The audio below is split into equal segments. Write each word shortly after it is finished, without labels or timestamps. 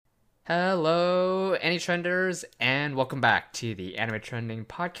Hello, Anime Trenders, and welcome back to the Anime Trending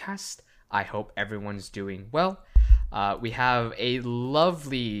Podcast. I hope everyone's doing well. We have a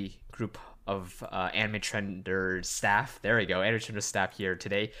lovely group of Anime Trenders staff. There we go, Anime Trenders staff here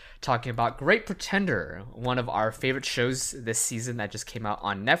today, talking about Great Pretender, one of our favorite shows this season that just came out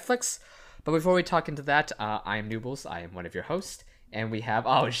on Netflix. But before we talk into that, I am Noobles. I am one of your hosts. And we have,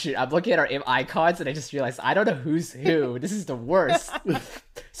 oh shit, I'm looking at our icons and I just realized I don't know who's who. This is the worst.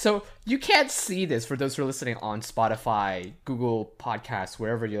 So you can't see this for those who are listening on Spotify, Google Podcasts,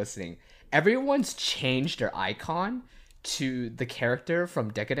 wherever you're listening. Everyone's changed their icon to the character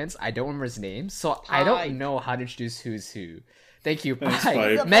from Decadence. I don't remember his name, so I don't know how to introduce who's who. Thank you.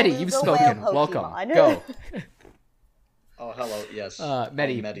 Hi. Mehdi, you've spoken. Welcome. Go. Oh, hello. Yes.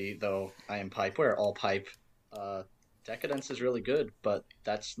 Mehdi. I'm Mehdi, though I am Pipe. We're all Pipe. Decadence is really good, but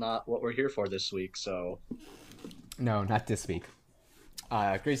that's not what we're here for this week, so... No, not this week.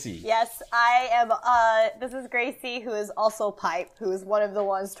 Gracie. Yes, I am, this is Gracie, who is also Pipe, who is one of the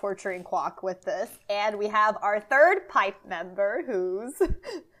ones torturing Quack with this. And we have our third Pipe member, who's...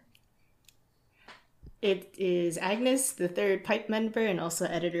 It is Agnes, the third Pipe member, and also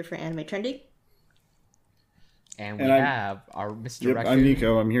editor for Anime Trending. And we have our Mr. Raccoon. I'm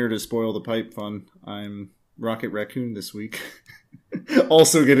Neeko. I'm here to spoil the Pipe fun. I'm Rocket Raccoon this week.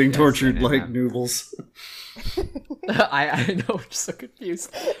 Also getting tortured like Noobles. I know, I'm just so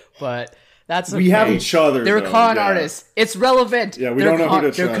confused. But that's okay. We have each other. They're con artists. It's relevant. Yeah, we don't know who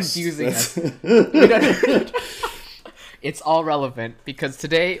to They're trust. confusing us. It's all relevant because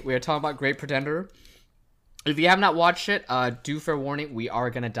today we are talking about Great Pretender. If you have not watched it, do fair warning, we are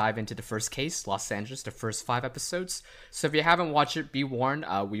going to dive into the first case, Los Angeles, the first 5 episodes. So if you haven't watched it, be warned,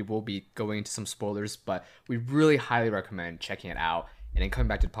 we will be going into some spoilers, but we really highly recommend checking it out. And then coming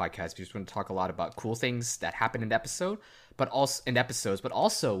back to the podcast, because we're going to talk a lot about cool things that happened in the episode, but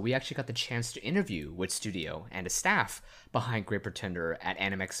also we actually got the chance to interview Wit Studio and the staff behind Great Pretender at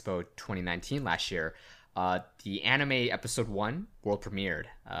Anime Expo 2019 last year. The anime episode 1 world premiered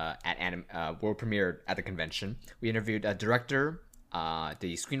at the convention. We interviewed a director,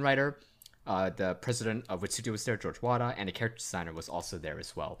 the screenwriter, the president of Wit Studio was there, George Wada, and the character designer was also there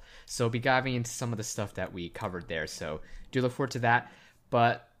as well. So we'll be diving into some of the stuff that we covered there. So do look forward to that.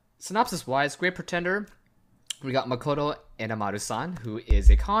 But synopsis-wise, Great Pretender, we got Makoto Inamaru-san, who is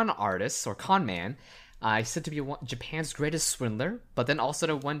a con artist or con man. He's said to be Japan's greatest swindler, but then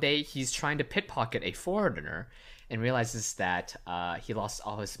also one day he's trying to pickpocket a foreigner and realizes that he lost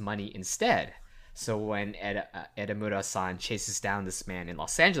all his money instead. So when Edamura-san chases down this man in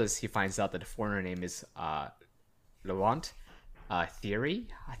Los Angeles, he finds out that the foreigner name is Laurent Thierry,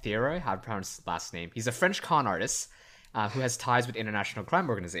 how to pronounce his last name. He's a French con artist who has ties with international crime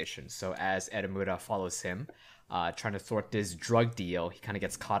organizations. So as Edamura follows him, trying to thwart this drug deal, he kind of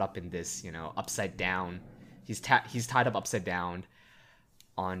gets caught up in this, upside down. He's tied up upside down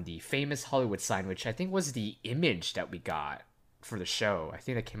on the famous Hollywood sign, which I think was the image that we got for the show. I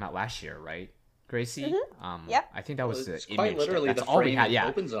think that came out last year, right, Gracie? Mm-hmm. Yep. I think that was the image. Quite literally that's the all we frame had. it Yeah.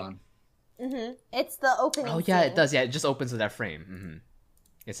 opens on. Mm-hmm. It's the opening Oh, yeah, scene. it does. Yeah, it just opens with that frame. Mm-hmm.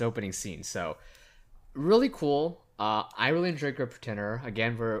 It's the opening scene. So, really cool. I really enjoyed Great Pretender.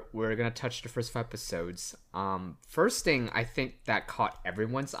 Again, we're gonna touch the first 5 episodes. First thing I think that caught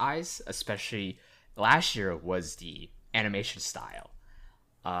everyone's eyes, especially last year, was the animation style.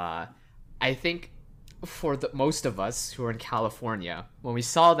 I think for most of us who are in California, when we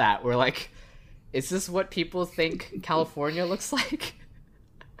saw that, we're like, is this what people think California looks like?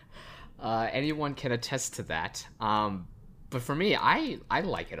 Anyone can attest to that. But for me, I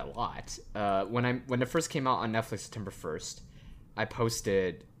like it a lot. When it first came out on Netflix September 1st, I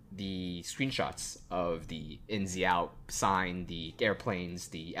posted the screenshots of the ins, the out sign, the airplanes,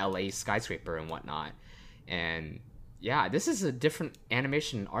 the LA skyscraper and whatnot. And yeah, this is a different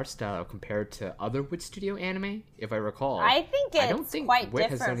animation art style compared to other Wit Studio anime, if I recall. I think it's quite Wit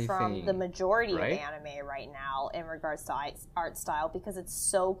different from the majority right? of anime right now in regards to art style, because it's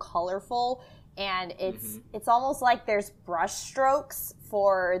so colorful and it's almost like there's brush strokes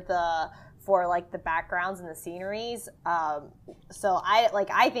for like the backgrounds and the sceneries. So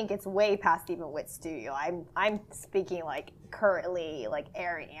I think it's way past even Wit Studio. I'm speaking like currently like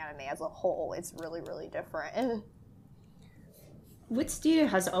airing anime as a whole. It's really, really different. Wit Studio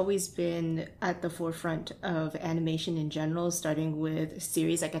has always been at the forefront of animation in general, starting with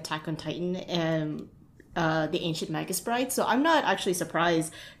series like Attack on Titan and The Ancient Magus Bride. So I'm not actually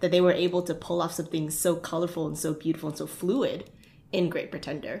surprised that they were able to pull off something so colorful and so beautiful and so fluid in Great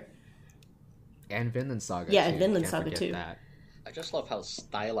Pretender. And Vinland Saga. Yeah, too. and Vinland Can't Saga forget too. That. I just love how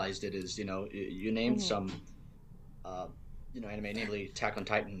stylized it is. You named some anime, namely Attack on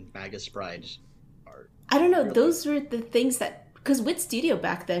Titan, Magus Bride, are I don't know. really... Those were the things that, because Wit Studio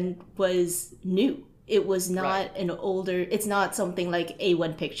back then was new. It was not an older. It's not something like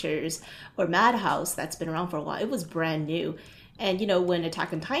A1 Pictures or Madhouse that's been around for a while. It was brand new. And when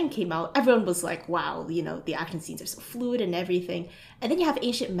Attack on Titan came out, everyone was like, "Wow, the action scenes are so fluid and everything." And then you have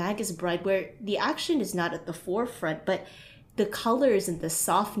Ancient Magus Bride, where the action is not at the forefront, but the colors and the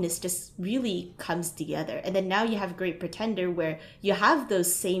softness just really comes together. And then now you have Great Pretender, where you have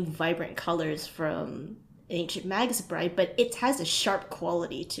those same vibrant colors from Ancient Magus Bride, but it has a sharp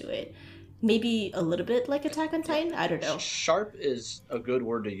quality to it. Maybe a little bit like Attack on Titan? I don't know. Sharp is a good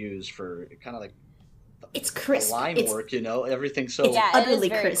word to use for kind of like it's crisp. The line work, everything's so utterly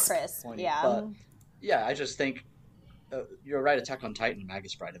crisp. Pointy. Yeah. But, yeah, I just think you're right, Attack on Titan and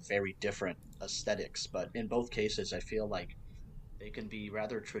Magus Bride have very different aesthetics, but in both cases I feel like they can be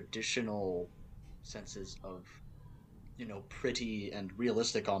rather traditional senses of, pretty and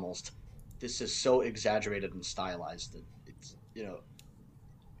realistic almost. This is so exaggerated and stylized that it's,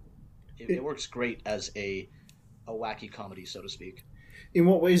 it works great as a wacky comedy, so to speak. In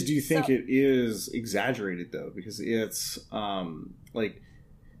what ways do you think it is exaggerated, though? Because it's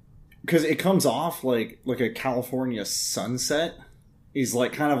because it comes off like a California sunset is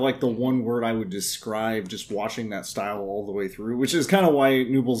like kind of like the one word I would describe just watching that style all the way through, which is kind of why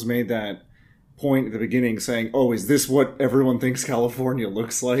Noobles made that point at the beginning saying, "Oh, is this what everyone thinks California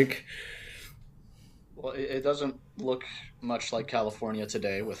looks like?" Well, it doesn't look much like California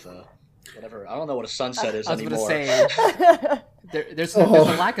today with whatever. I don't know what a sunset is anymore. There's a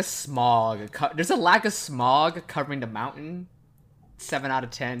lack of smog. There's a lack of smog covering the mountain. 7 out of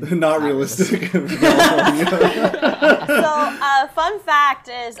 10. Not realistic. So, fun fact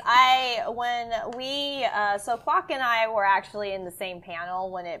is, so Kwok and I were actually in the same panel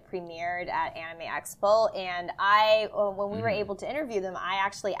when it premiered at Anime Expo, and when we were able to interview them, I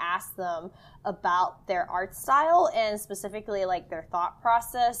actually asked them about their art style and specifically like their thought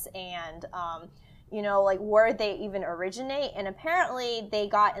process and where they even originate. And apparently they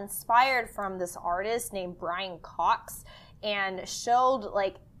got inspired from this artist named Brian Cox and showed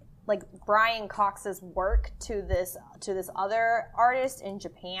like Brian Cox's work to this other artist in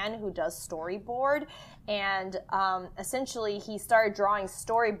Japan who does storyboard. And essentially he started drawing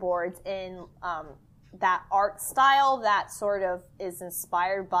storyboards in that art style that sort of is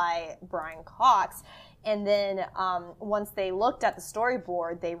inspired by Brian Cox. And then once they looked at the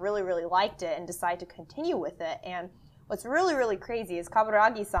storyboard, they really, really liked it and decided to continue with it. And what's really, really crazy is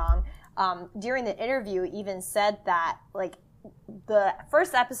Kaburagi-san, during the interview, even said that, like, the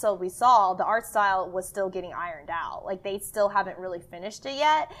first episode we saw, the art style was still getting ironed out. Like, they still haven't really finished it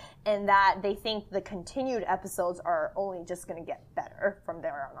yet, and that they think the continued episodes are only just going to get better from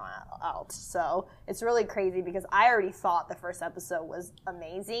there on out. So it's really crazy because I already thought the first episode was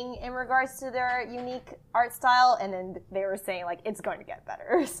amazing in regards to their unique art style, and then they were saying, like, it's going to get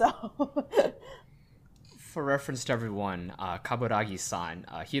better. So... For reference to everyone, Kaburagi-san,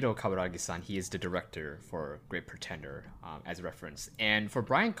 Hiro Kaburagi-san, he is the director for Great Pretender, as a reference. And for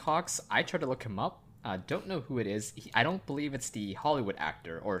Brian Cox, I tried to look him up. Don't know who it is. I don't believe it's the Hollywood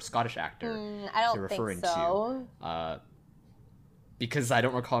actor or Scottish actor I don't they're referring think so. to. Because I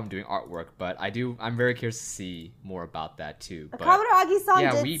don't recall him doing artwork, but I'm very curious to see more about that too. But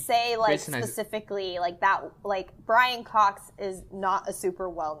Kaburagi-san did say, like, specifically, like, that, like, Brian Cox is not a super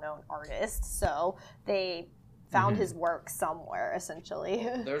well-known artist, so they found his work somewhere, essentially.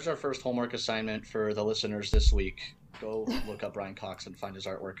 There's our first homework assignment for the listeners this week. Go look up Brian Cox and find his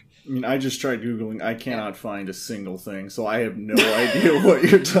artwork. I mean, I just tried Googling. I cannot find a single thing, so I have no idea what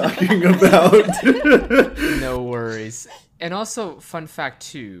you're talking about. No worries. And also, fun fact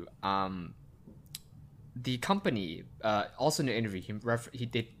too, the company, also in the interview,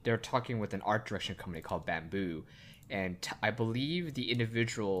 they're talking with an art direction company called Bamboo, and I believe the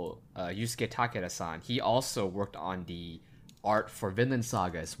individual, Yusuke Takeda-san, he also worked on the art for Vinland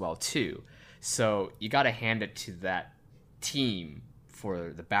Saga as well too. So you gotta hand it to that team for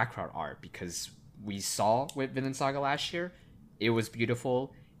the background art, because we saw with Vinland Saga last year, it was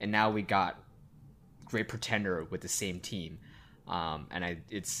beautiful, and now we got Great Pretender with the same team, and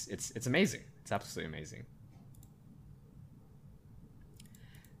it's amazing. It's absolutely amazing.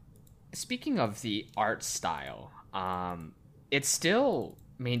 Speaking of the art style, it still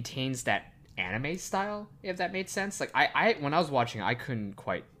maintains that anime style, if that made sense. Like I when I was watching, I couldn't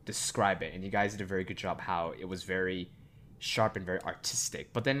quite describe it, and you guys did a very good job how it was very sharp and very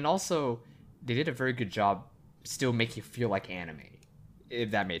artistic. But then also they did a very good job still making you feel like anime.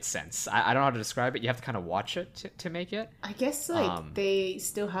 if that made sense. I don't know how to describe it. You have to kind of watch it to make it. I guess like they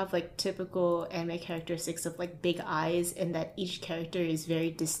still have like typical anime characteristics of like big eyes, and that each character is very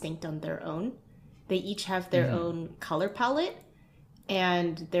distinct on their own. They each have their own color palette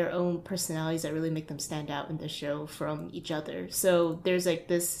and their own personalities that really make them stand out in the show from each other. So there's like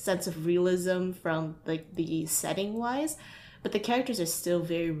this sense of realism from like the setting wise, but the characters are still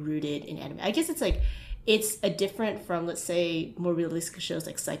very rooted in anime. I guess it's a different from, let's say, more realistic shows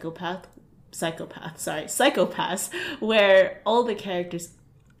like Psychopaths, where all the characters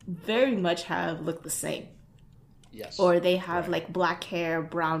very much look the same. Yes. Or they have like black hair,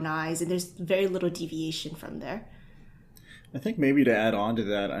 brown eyes, and there's very little deviation from there. I think maybe to add on to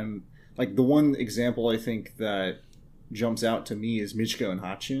that, I'm like the one example I think that jumps out to me is Michiko and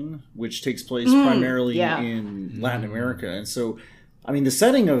Hachun, which takes place primarily in Latin America. And so, I mean, the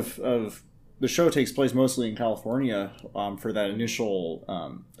setting of the show takes place mostly in California for that initial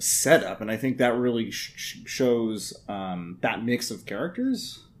setup, and I think that really shows that mix of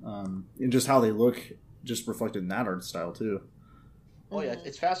characters and just how they look, just reflected in that art style too. Oh yeah,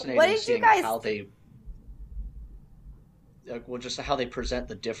 it's fascinating seeing how they, just how they present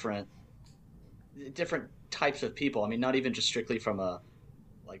the different types of people. I mean, not even just strictly from an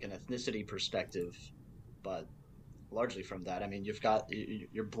ethnicity perspective, but largely from that. I mean, you've got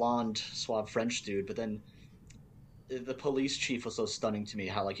your blonde, suave French dude, but then the police chief was so stunning to me.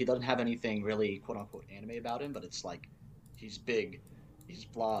 How he doesn't have anything really quote unquote anime about him, but it's like he's big, he's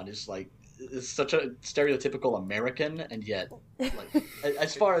blonde, is such a stereotypical American, and yet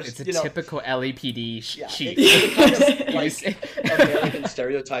as far as it's a typical LAPD chief. It's the kind of American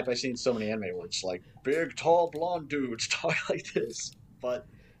stereotype I've seen in so many anime where it's like big, tall, blonde dudes talk like this, but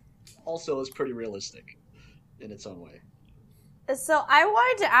also is pretty realistic in its own way. So I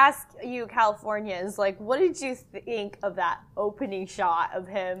wanted to ask you Californians, what did you think of that opening shot of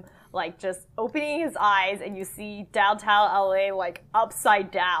him, just opening his eyes and you see downtown LA,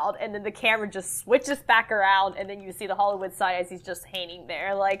 upside down, and then the camera just switches back around and then you see the Hollywood sign as he's just hanging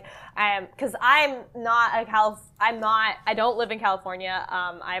there. Because I don't live in California.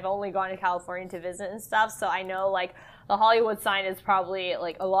 I've only gone to California to visit and stuff, so I know, the Hollywood sign is probably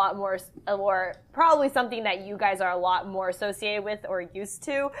a lot more, or probably something that you guys are a lot more associated with or used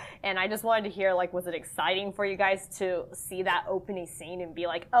to. And I just wanted to hear, was it exciting for you guys to see that opening scene and be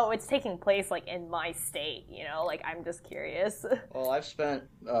like, oh, it's taking place in my state, I'm just curious. Well, I've spent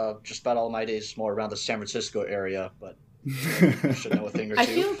just about all my days more around the San Francisco area, but you should know a thing or two. I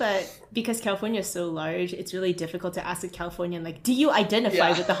feel that because California is so large, it's really difficult to ask a Californian, do you identify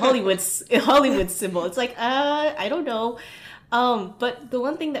with the Hollywood symbol? It's I don't know. But the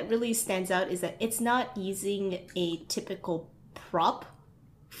one thing that really stands out is that it's not using a typical prop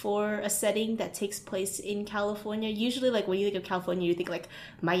for a setting that takes place in California. Usually, when you think of California, you think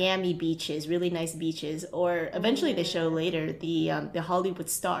Miami beaches, really nice beaches, or eventually they show later the Hollywood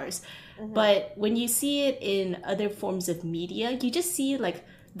stars. Mm-hmm. But when you see it in other forms of media, you just see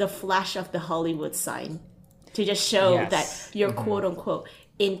the flash of the Hollywood sign to just show that you're quote unquote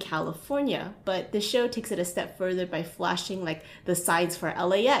in California. But the show takes it a step further by flashing the signs for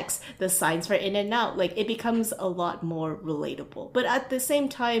LAX, the signs for In-N-Out. It becomes a lot more relatable. But at the same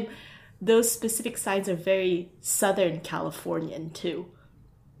time, those specific signs are very Southern Californian too.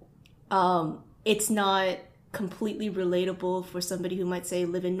 It's not completely relatable for somebody who might say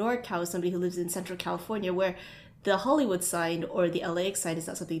live in NorCal, somebody who lives in Central California, where the Hollywood sign or the LAX sign is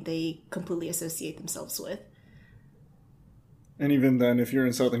not something they completely associate themselves with. And even then, if you're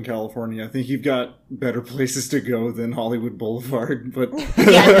in Southern California, I think you've got better places to go than Hollywood Boulevard. But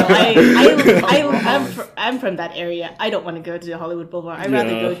I'm from that area. I don't want to go to Hollywood Boulevard. I'd rather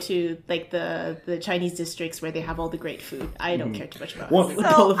go to the Chinese districts where they have all the great food. I don't care too much about Hollywood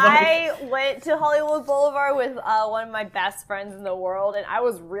Boulevard. I went to Hollywood Boulevard with one of my best friends in the world, and I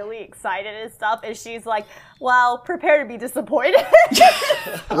was really excited and stuff. And she's like, "Well, prepare to be disappointed."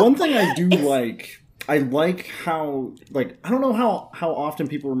 One thing I do I like how, I don't know how often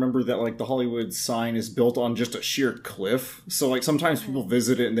people remember that, the Hollywood sign is built on just a sheer cliff. So, sometimes people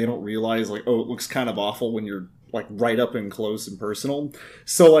visit it and they don't realize, oh, it looks kind of awful when you're, right up and close and personal.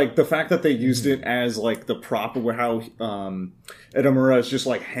 So, the fact that they used it as, the prop of how Edamura is just,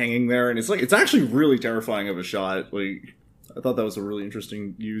 hanging there. And it's actually really terrifying of a shot. I thought that was a really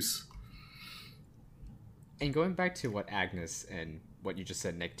interesting use. And going back to what Agnes and what you just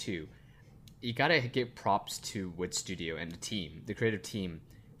said, Nick, too, you gotta give props to Wit Studio and the team, the creative team,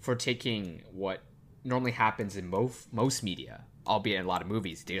 for taking what normally happens in most media, albeit in a lot of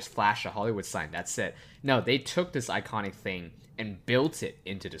movies. They just flash a Hollywood sign, that's it. No, they took this iconic thing and built it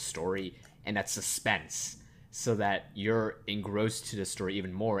into the story, and that suspense so that you're engrossed to the story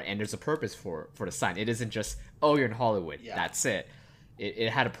even more, and there's a purpose for the sign. It isn't just, oh, you're in Hollywood, that's it. It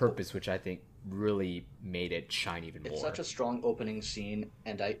had a purpose, which I think really made it shine even more. It's such a strong opening scene,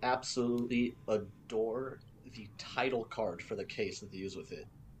 and I absolutely adore the title card for the case that they use with it.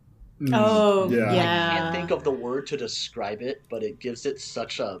 Oh, yeah. I can't think of the word to describe it, but it gives it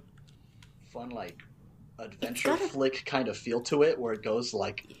such a fun, like, adventure flick kind of feel to it, where it goes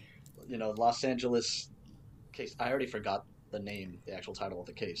like, Los Angeles case. I already forgot the name, the actual title of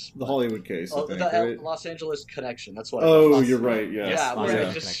the case. The Hollywood case. Oh, I think, the right? Los Angeles connection. That's what. Oh, you're right. Yes. Yeah, where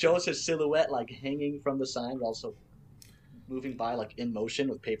it just Connection. shows his silhouette like hanging from the sign, but also moving by like in motion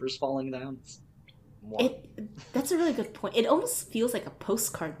with papers falling down. That's a really good point. It almost feels like a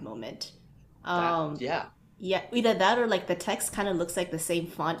postcard moment. Yeah, either that or like the text kind of looks like the same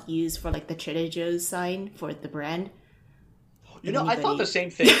font used for like the Trader Joe's sign for the brand. I thought the same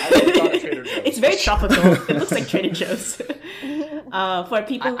thing. I really thought of Trader Joe's. It's very tropical. It looks like Trader Joe's. For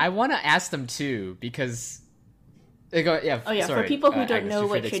people, I want to ask them too, because they go, sorry. For people who don't know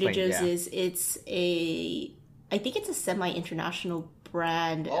what Trader explain, Joe's is, I think it's a semi-international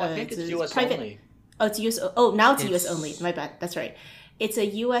brand. Oh, I think it's US only. Oh, it's US. Oh, now it's US only. My bad. That's right. It's a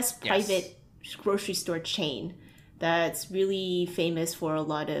US private grocery store chain that's really famous for a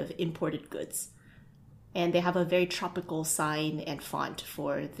lot of imported goods. And they have a very tropical sign and font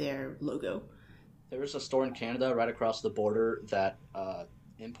for their logo. There's a store in Canada right across the border that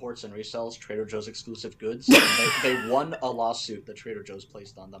imports and resells Trader Joe's exclusive goods. They won a lawsuit that Trader Joe's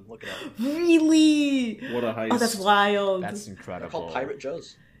placed on them. Look it up. Really? What a heist. Oh, that's wild. That's incredible. They're called Pirate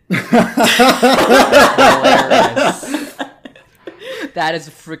Joe's. Hilarious. That is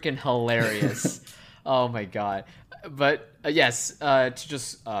freaking hilarious. Oh my god. But yes, to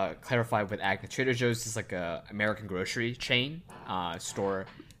just clarify with Agnes, Trader Joe's is like a American grocery chain store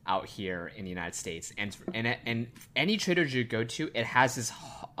out here in the United States, and any Trader Joe you go to, it has this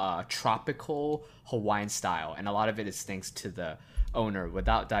tropical Hawaiian style, and a lot of it is thanks to the owner.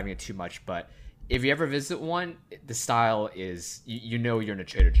 Without diving into too much, but if you ever visit one, the style is you're in a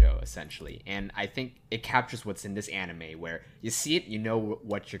Trader Joe essentially, and I think it captures what's in this anime, where you see it, you know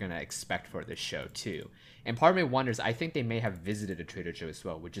what you're gonna expect for this show too. And part of me wonders, I think they may have visited a Trader Joe as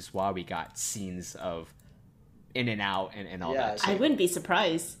well, which is why we got scenes of in and out and all that. I wouldn't be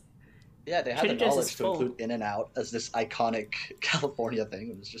surprised. Yeah, they had the knowledge to include In and Out as this iconic California thing.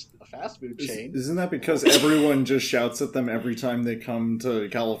 It was just a fast food chain. Isn't that because everyone just shouts at them every time they come to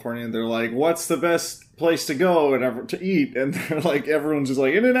California? And they're like, "What's the best place to go and to eat?" And they're like, everyone's just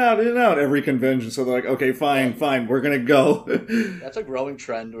like, In and Out, every convention. So they're like, "Okay, fine, we're gonna go." That's a growing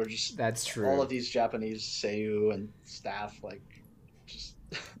trend. Where that's true. All of these Japanese seiyuu and staff just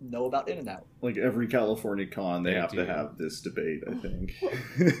know about In and Out. Like every California con, they have to have this debate, I think.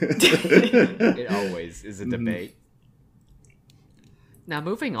 It always is a debate. Now,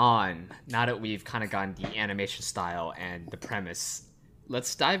 moving on, now that we've kind of gotten the animation style and the premise,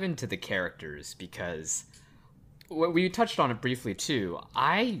 let's dive into the characters, because we touched on it briefly too.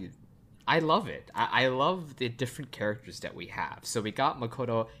 I love it. I love the different characters that we have. So we got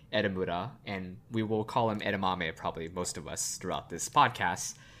Makoto Edamura, and we will call him Edamame, probably most of us throughout this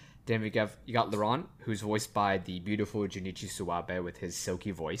podcast. Then you got Laurent, who's voiced by the beautiful Junichi Suwabe with his silky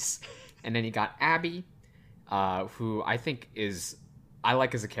voice. And then you got Abby, who I think I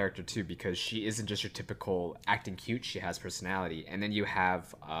like as a character too, because she isn't just your typical acting cute, she has personality. And then you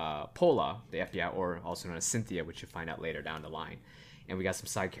have Pola, the FBI, or also known as Cynthia, which you find out later down the line. And we got some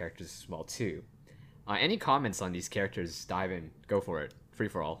side characters as well too. Any comments on these characters? Dive in, go for it, free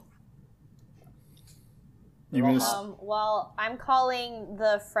for all. Well, I'm calling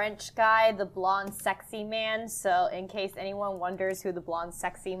the French guy the blonde sexy man. So in case anyone wonders who the blonde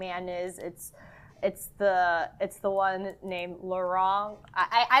sexy man is, it's the one named Laurent.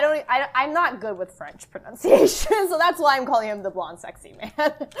 I'm not good with French pronunciation, so that's why I'm calling him the blonde sexy man.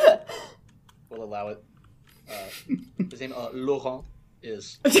 We'll allow it. His name Laurent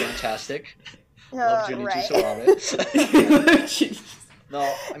is fantastic. Love Junichi Suwabe.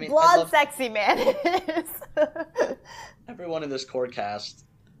 No, I mean, blonde sexy man is. Everyone in this core cast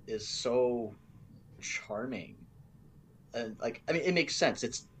is so charming, and it makes sense.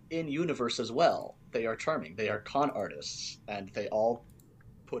 It's in universe as well. They are charming. They are con artists, and they all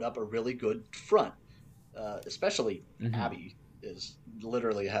put up a really good front. Especially Abby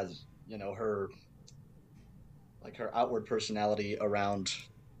literally has her outward personality around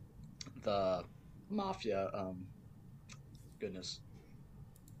the mafia. Goodness.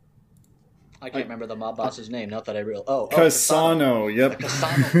 I can't remember the mob boss's name. Not that I real. Cassano. Yep. The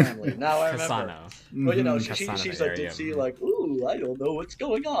Cassano family. Now I remember. Cassano. But she's like ditzy, ooh, I don't know what's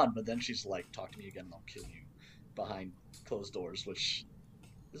going on. But then she's like, talk to me again and I'll kill you. behind closed doors, which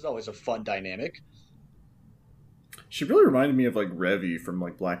is always a fun dynamic. She really reminded me of like Revy from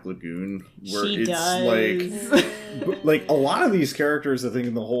like Black Lagoon, where She it's does. like a lot of these characters, I think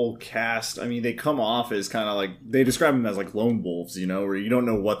in the whole cast, I mean, they come off as kind of like, they describe them as like lone wolves, you know, where you don't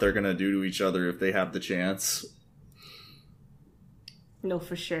know what they're gonna do to each other if they have the chance. No,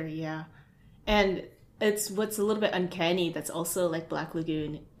 for sure, yeah. And it's what's a little bit uncanny that's also like Black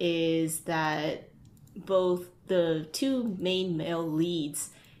Lagoon is that both the two main male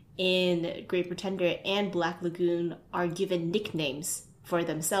leads in Great Pretender and Black Lagoon are given nicknames for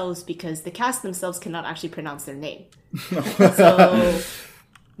themselves because the cast themselves cannot actually pronounce their name. So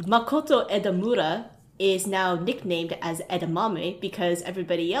Makoto Edamura is now nicknamed as edamame because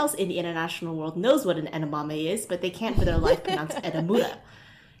everybody else in the international world knows what an edamame is, but they can't for their life pronounce Edamura.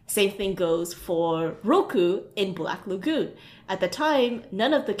 Same thing goes for Roku in Black Lagoon. At the time,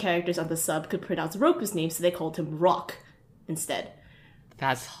 none of the characters on the sub could pronounce Roku's name, so they called him Rock instead.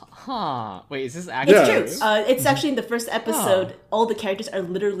 That's Wait, is this actually It's true. It's actually in the first episode. All the characters are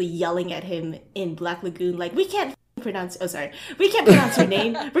literally yelling at him in Black Lagoon, like, we can't pronounce your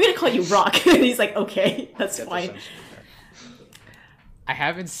name. We're gonna call you Rock. And he's like, okay, that's fine. I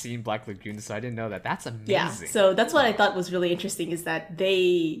haven't seen Black Lagoon, so I didn't know that. That's amazing. Yeah, so that's what I thought was really interesting is that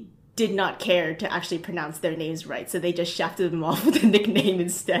they did not care to actually pronounce their names right, so they just shafted them off with a nickname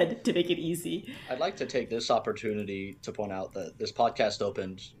instead to make it easy. I'd like to take this opportunity to point out that this podcast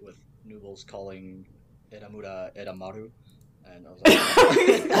opened with Noobles calling Edamura Edamaru, and I was like,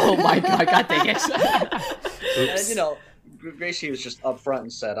 Oh my god dang it. and you know, Gracie was just upfront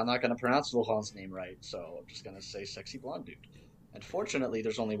and said, I'm not going to pronounce Luhan's name right, so I'm just going to say sexy blonde dude. And fortunately,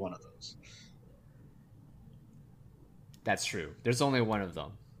 there's only one of those. That's true. There's only one of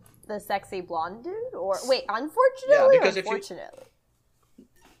them. The sexy blonde dude? Or wait, unfortunately or fortunately?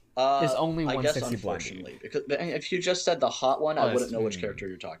 There's only one I guess sexy blonde unfortunately. Because if you just said the hot one, I wouldn't know which character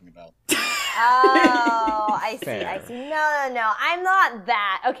you're talking about. Oh, I see, Fair. I see. No, I'm not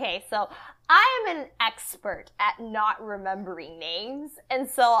that. Okay, so I am an expert at not remembering names, and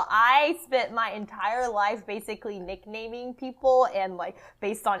so I spent my entire life basically nicknaming people and like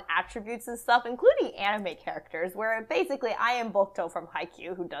based on attributes and stuff, including anime characters, where basically I am Bokuto from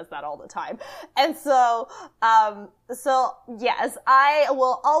Haikyuu, who does that all the time. And so, yes, I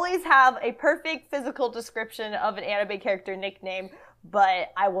will always have a perfect physical description of an anime character nickname,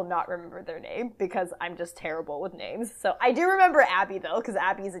 but I will not remember their name because I'm just terrible with names. So I do remember Abby though, because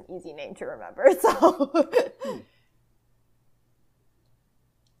Abby is an easy name to remember. So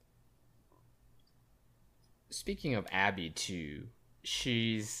Speaking of Abby too,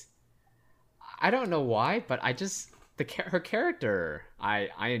 I don't know why, but her character I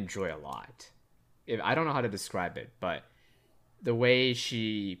enjoy a lot. I don't know how to describe it, but the way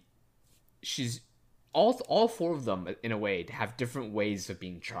she's all four of them in a way have different ways of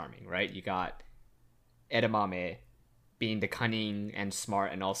being charming, right? You got Edamame being the cunning and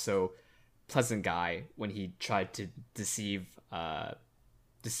smart and also pleasant guy when he tried to deceive the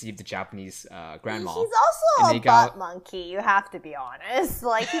Japanese grandma. he's also a butt monkey, you have to be honest.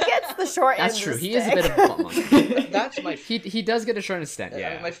 Like, he gets the short end of the stick. That's true, he is a bit of a butt monkey. That's my he does get a short extent,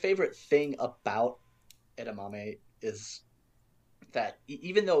 yeah. My favorite thing about Edamame is that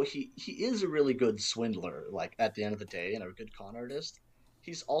even though he is a really good swindler, like at the end of the day, and a good con artist,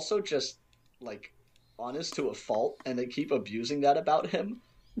 he's also just like honest to a fault, and they keep abusing that about him.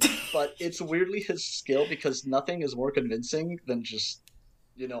 But it's weirdly his skill because nothing is more convincing than just,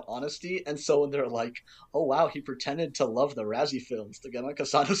 you know, honesty. And so when they're like, oh wow, he pretended to love the Razzie films to get on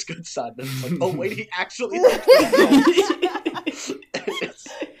Kasano's good side, then it's like, oh wait, he actually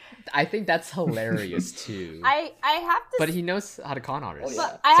I think that's hilarious too. I have to, but he knows how to con artists. Oh,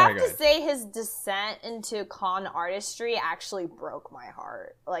 yeah. I have to say his descent into con artistry actually broke my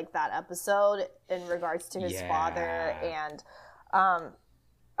heart. Like that episode in regards to his father and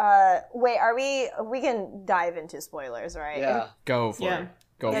wait, we can dive into spoilers, right? Yeah. Go for it.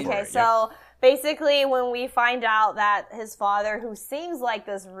 Go for it. Okay, so basically when we find out that his father, who seems like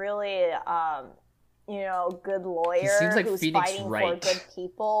this really good lawyer like who's Phoenix fighting Wright. for good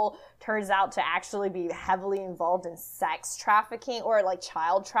people, turns out to actually be heavily involved in sex trafficking or like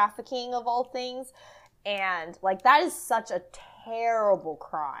child trafficking of all things. And like that is such a terrible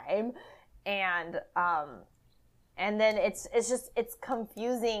crime. And then it's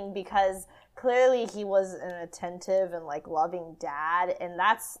confusing because clearly he was an attentive and like loving dad, and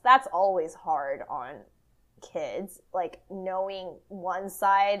that's always hard on kids, like knowing one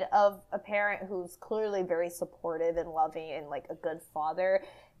side of a parent who's clearly very supportive and loving and like a good father,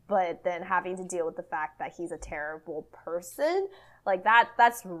 but then having to deal with the fact that he's a terrible person. Like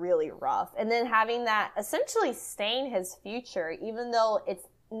that's really rough. And then having that essentially stain his future, even though it's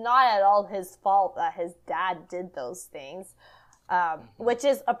not at all his fault that his dad did those things, which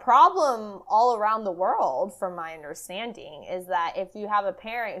is a problem all around the world, from my understanding, is that if you have a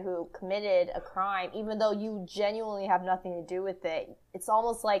parent who committed a crime, even though you genuinely have nothing to do with it, it's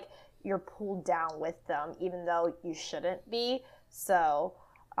almost like you're pulled down with them, even though you shouldn't be. So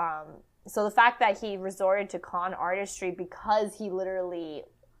the fact that he resorted to con artistry because he literally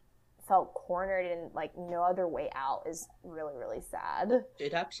felt cornered and like no other way out is really, really sad.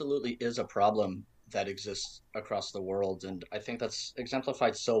 It absolutely is a problem that exists across the world, and I think that's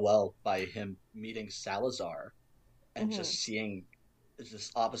exemplified so well by him meeting Salazar and just seeing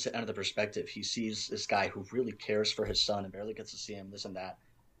this opposite end of the perspective. He sees this guy who really cares for his son and barely gets to see him, this and that,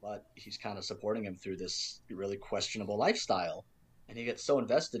 but he's kind of supporting him through this really questionable lifestyle, and he gets so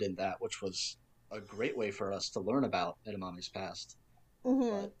invested in that, which was a great way for us to learn about Edamame's past.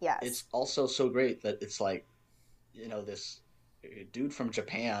 Yes. It's also so great that it's like, you know, this dude from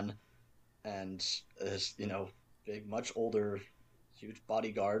Japan and this, you know, big, much older, huge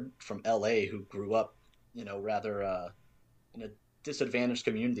bodyguard from LA who grew up, you know, rather in a disadvantaged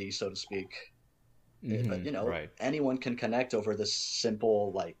community, so to speak. But, you know, anyone can connect over this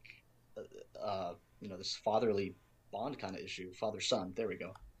simple, like, you know, this fatherly bond kind of issue. Father-son, there we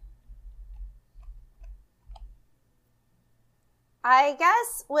go. I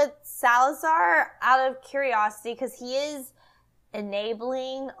guess with Salazar, out of curiosity, because he is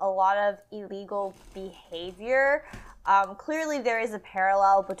enabling a lot of illegal behavior, clearly there is a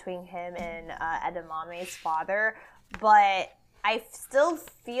parallel between him and Edamame's father, but I still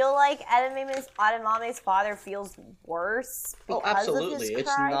feel like Edamame's father feels worse because absolutely. of his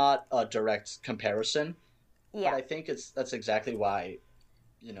It's crime. not a direct comparison, Yeah. but I think that's exactly why,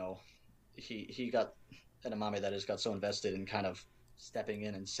 you know, he got Edamame, that is, got so invested in kind of stepping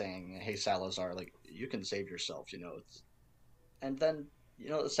in and saying, hey, Salazar, like, you can save yourself, you know. And then, you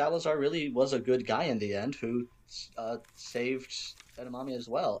know, Salazar really was a good guy in the end who saved Edamame as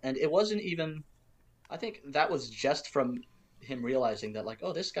well. And it wasn't even, I think that was just from him realizing that, like,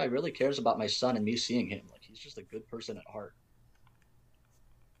 oh, this guy really cares about my son and me seeing him. Like, he's just a good person at heart.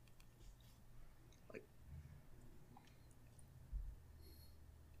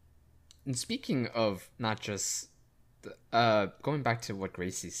 And speaking of not just going back to what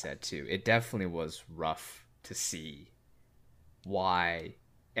Gracie said too, it definitely was rough to see why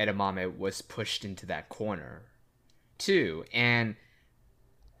Edamame was pushed into that corner too. And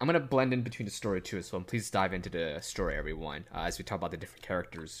I'm gonna blend in between the story too as well. And please dive into the story, everyone, as we talk about the different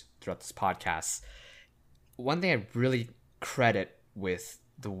characters throughout this podcast. One thing I really credit with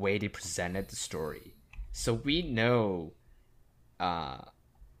the way they presented the story. So we know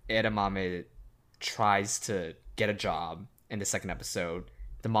Edamame tries to get a job in the second episode.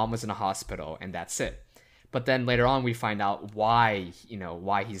 The mom was in a hospital, and that's it. But then later on, we find out why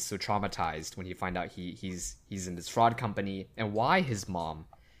he's so traumatized when he find out he's in this fraud company, and why his mom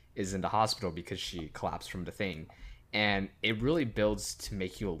is in the hospital because she collapsed from the thing. And it really builds to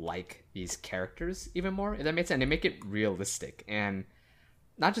make you like these characters even more. If that makes sense. And they make it realistic, and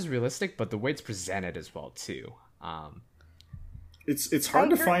not just realistic, but the way it's presented as well too. It's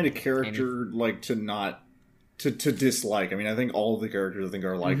hard to find a character like to dislike. I mean, I think all of the characters I think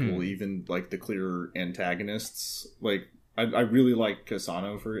are likable, even like the clear antagonists. Like I really like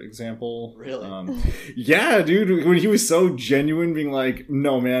Kasano, for example. Really? Yeah, dude, when he was so genuine, being like,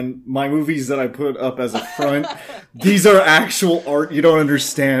 no, man, my movies that I put up as a front, these are actual art you don't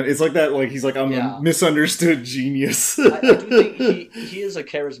understand. It's like that, like, he's like, I'm a misunderstood genius. I do think he is a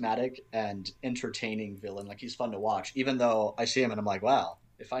charismatic and entertaining villain. Like, he's fun to watch, even though I see him and I'm like, wow,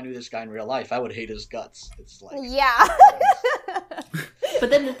 if I knew this guy in real life, I would hate his guts. It's like... Yeah. But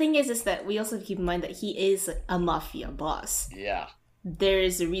then the thing is that we also keep in mind that he is a mafia boss. Yeah. There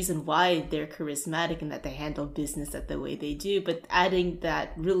is a reason why they're charismatic and that they handle business the way they do, but adding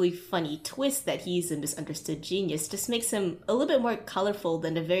that really funny twist that he's a misunderstood genius just makes him a little bit more colorful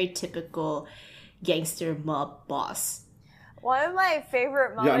than a very typical gangster mob boss. One of my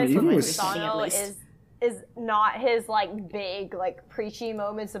favorite moments even with with Sano is not his like big like preachy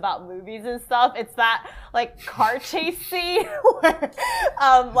moments about movies and stuff. It's that like car chase scene where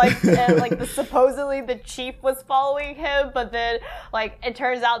supposedly the chief was following him, but then like it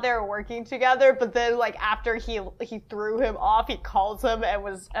turns out they were working together. But then like after he threw him off, he calls him and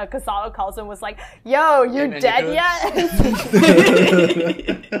was Kasano calls him, was like, "Yo, you dead yet?"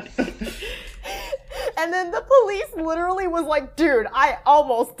 And then the police literally was like, dude, I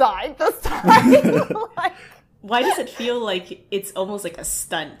almost died this time. Like, why does it feel like it's almost like a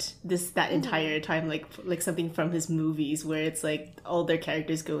stunt that entire time, like something from his movies where it's like all their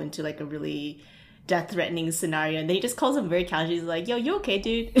characters go into like a really death-threatening scenario and then he just calls them very casually. He's like, yo, you okay,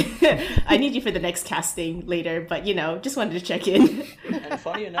 dude? I need you for the next casting later, but just wanted to check in. And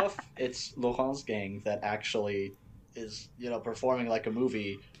funny enough, it's Laurent's gang that actually is, performing like a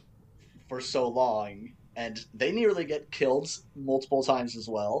movie for so long, and they nearly get killed multiple times as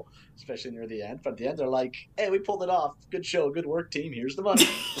well, especially near the end. But at the end, they're like, hey, we pulled it off. Good show, good work, team. Here's the money.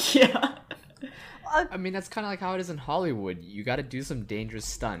 Yeah. I mean, that's kind of like how it is in Hollywood. You got to do some dangerous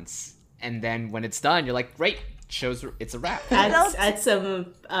stunts. And then when it's done, you're like, great, it's a wrap. Add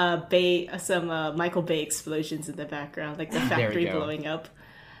some Michael Bay explosions in the background, like the factory blowing up.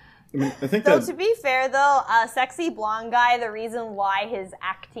 I mean, I think Though, to be fair, though, sexy blonde guy, the reason why his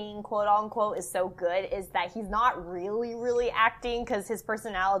acting, quote-unquote, is so good is that he's not really, really acting, because his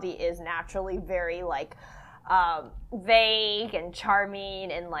personality is naturally very, like, vague and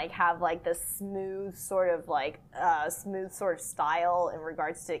charming and, like, have, like, this smooth sort of style in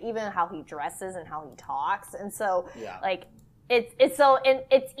regards to even how he dresses and how he talks. And so, like...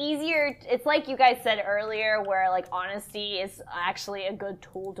 It's easier. It's like you guys said earlier, where like honesty is actually a good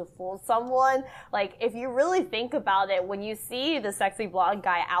tool to fool someone. Like if you really think about it, when you see the sexy blonde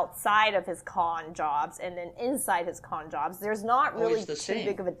guy outside of his con jobs and then inside his con jobs, there's not really too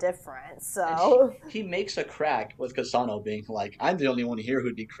big of a difference. So he makes a crack with Kasano being like, "I'm the only one here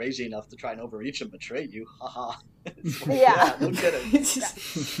who'd be crazy enough to try and overreach and betray you." Haha. Yeah. Look at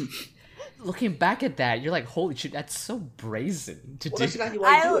him. Looking back at that, you're like, holy shit, that's so brazen to do. That's exactly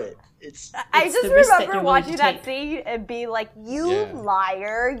why you do it. I just remember watching that scene and being like, you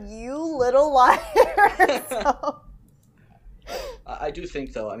liar, you little liar. So. I do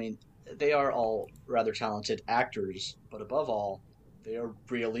think, though, I mean, they are all rather talented actors, but above all, they are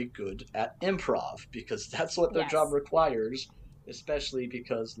really good at improv, because that's what their job requires, especially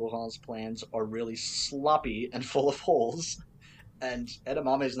because Laurent's plans are really sloppy and full of holes. And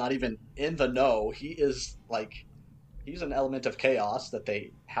Edamame is not even in the know. He is, like, he's an element of chaos that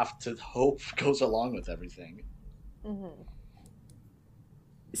they have to hope goes along with everything. Mm-hmm.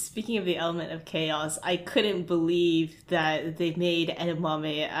 Speaking of the element of chaos, I couldn't believe that they made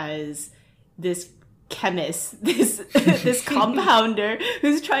Edamame as this chemist, this compounder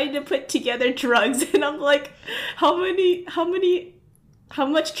who's trying to put together drugs. And I'm like, how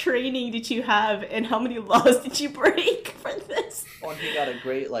much training did you have and how many laws did you break for this? Well, he got a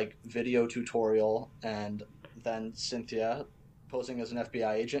great, like, video tutorial, and then Cynthia, posing as an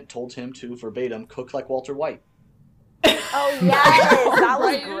FBI agent, told him to, verbatim, cook like Walter White. Oh, yes! That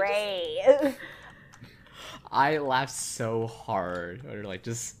was great. I laughed so hard. Or like,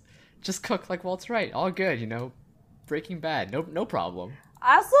 just cook like Walter White. All good, Breaking Bad. No problem.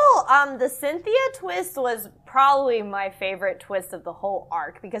 Also, the Cynthia twist was probably my favorite twist of the whole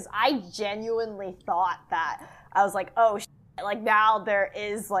arc, because I genuinely thought that, I was like, oh, like now there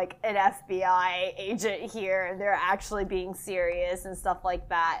is like an FBI agent here and they're actually being serious and stuff like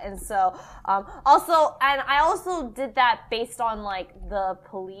that. And so, I also did that based on like the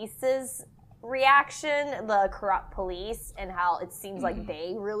police's reaction, the corrupt police, and how it seems like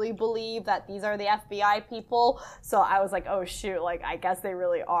they really believe that these are the FBI people. So I was like, oh shoot, like I guess they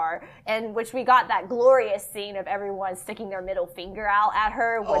really are. And which we got that glorious scene of everyone sticking their middle finger out at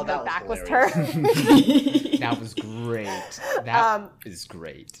her when her back was turned. That was great. That is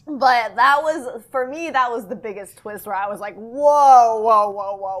great. But that was, for me, that was the biggest twist where I was like,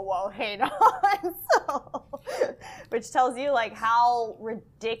 whoa, hang on. So, which tells you like how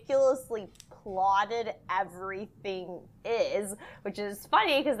ridiculously plotted everything is, which is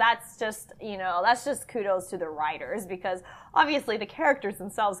funny because that's just kudos to the writers, because obviously the characters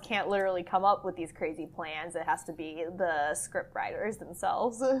themselves can't literally come up with these crazy plans. It has to be the script writers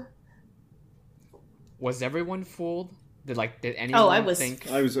themselves. Was everyone fooled? Did anyone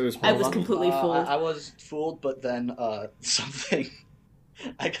think? I was completely fooled. I was fooled, but then something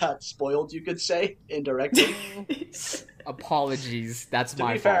I got spoiled, you could say, indirectly. Apologies, that's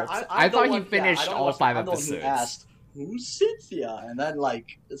my fair, fault. I thought you finished all 5 I'm episodes. The one who asked, who's Cynthia? And then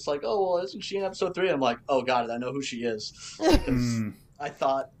it's like, oh well, isn't she in episode 3? I'm like, oh god, I know who she is, because I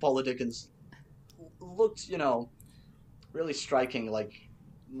thought Paula Dickens looked, really striking, like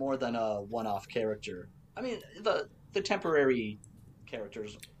more than a one-off character. I mean, the temporary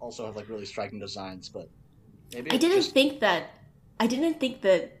characters also have like really striking designs, but maybe I didn't think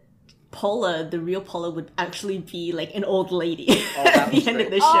that Paula, the real Paula, would actually be like an old lady at the end of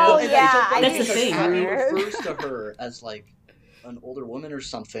the show. Oh yeah, that's the thing. He refers to her as like an older woman or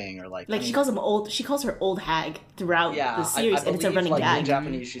something, or like she calls him old. She calls her old hag throughout the series, I and it's a running like, gag. In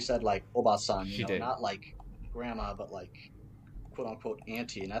Japanese, she said like Oba-san, She did. not like grandma, but like quote unquote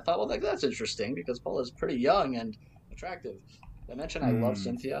auntie. And I thought, well, like that's interesting because Paula's pretty young and attractive. Did I mention I love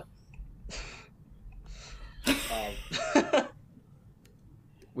Cynthia?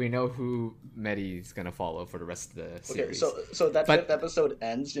 We know who Mehdi's gonna follow for the rest of the series. Okay, so that fifth episode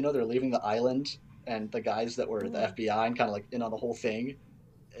ends. You know, they're leaving the island, and the guys that were the FBI and kind of like in on the whole thing.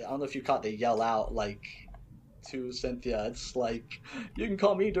 I don't know if you caught. They yell out like to Cynthia. It's like, you can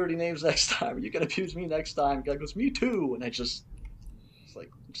call me dirty names next time. You can abuse me next time. Guy goes, me too. And it's like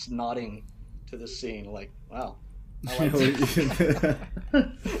just nodding to the scene. Like, wow. I like it.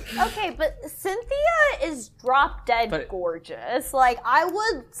 Okay, but Cynthia is drop dead gorgeous. Like, I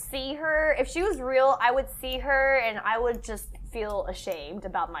would see her, if she was real, I would see her and I would just feel ashamed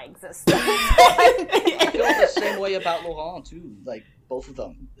about my existence. I feel the same way about Laurent, too. Like, both of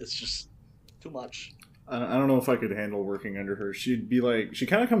them. It's just too much. I don't know if I could handle working under her. She'd be like, she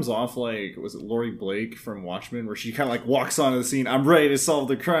kind of comes off like, was it Laurie Blake from Watchmen, where she kind of like walks onto the scene, I'm ready to solve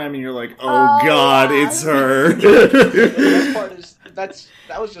the crime, and you're like, oh God, yeah. It's her. The best part is,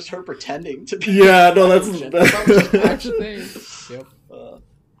 that was just her pretending to be. Yeah, no, that's actually. Yep.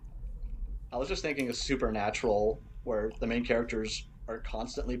 I was just thinking of Supernatural, where the main characters are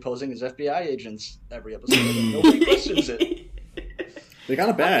constantly posing as FBI agents every episode, and nobody questions it. They got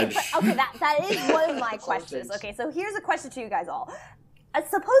a badge. Okay, that is one of my questions. Okay, so here's a question to you guys all.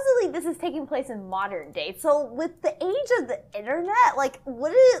 Supposedly this is taking place in modern day. So with the age of the internet, like,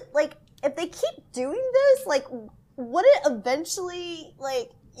 would it, like, if they keep doing this, like, would it eventually,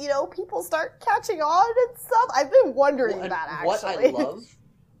 like, you know, people start catching on and stuff? I've been wondering that, actually. What I love,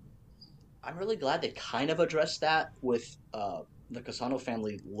 I'm really glad they kind of addressed that with the Kasano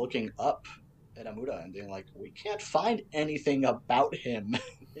family looking up at Amura and being like, we can't find anything about him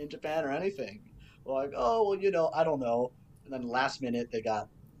in Japan or anything. Like, oh, well, you know, I don't know. And then last minute they got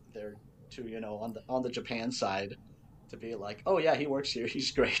their two, you know, on the Japan side to be like, oh yeah, he works here,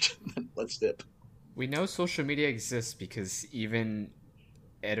 he's great. Let's dip. We know social media exists because even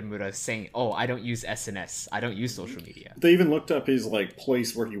Edamura is saying, oh, I don't use SNS. I don't use social media. They even looked up his like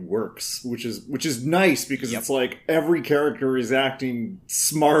place where he works, which is nice because it's like every character is acting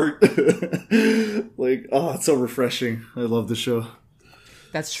smart. Like, oh, it's so refreshing. I love the show.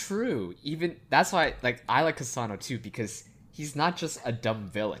 That's true. Even that's why I like Kasano too, because he's not just a dumb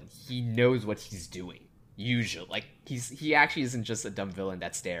villain. He knows what he's doing. Usually, like he actually isn't just a dumb villain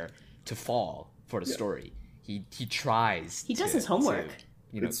that's there to fall for the story. He tries. He does his homework.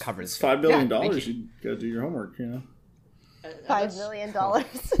 Cover it's $5 billion. You gotta do your homework, you know. $5 million. I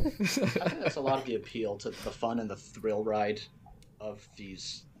think that's a lot of the appeal to the fun and the thrill ride of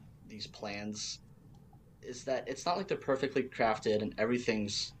these plans. Is that it's not like they're perfectly crafted and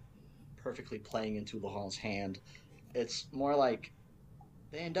everything's perfectly playing into Laurent's hand. It's more like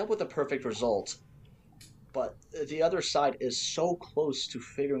they end up with a perfect result, but the other side is so close to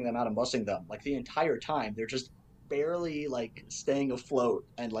figuring them out and busting them. Like the entire time, they're just barely like staying afloat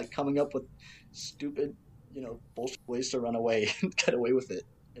and like coming up with stupid, you know, bullshit ways to run away and get away with it.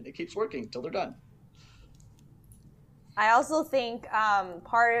 And it keeps working till they're done. I also think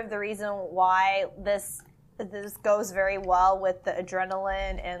part of the reason why this goes very well with the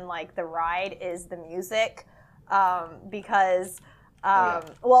adrenaline and like the ride is the music, because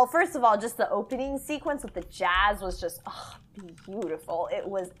well, first of all, just the opening sequence with the jazz was just beautiful. It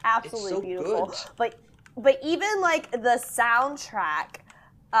was absolutely so beautiful. Good. But even like the soundtrack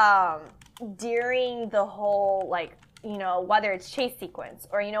during the whole, like, you know, whether it's chase sequence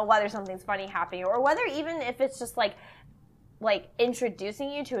or, you know, whether something's funny happening or whether even if it's just like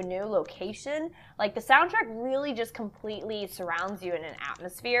introducing you to a new location, like the soundtrack really just completely surrounds you in an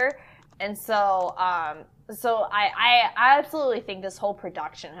atmosphere. And so I absolutely think this whole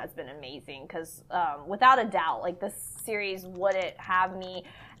production has been amazing because without a doubt, like this series wouldn't have me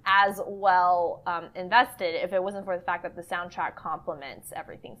as well invested if it wasn't for the fact that the soundtrack complements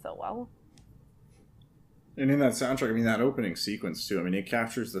everything so well. And in that soundtrack, I mean, that opening sequence too, I mean, it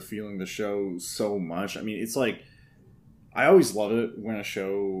captures the feeling of the show so much. I mean, it's like, I always love it when a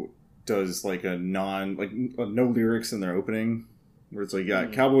show does like no lyrics in their opening, where it's like, you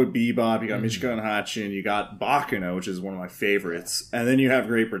got Cowboy Bebop, you got Michiko and Hatchin, you got Baccano, which is one of my favorites, and then you have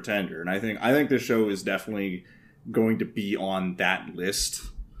Great Pretender. And I think this show is definitely going to be on that list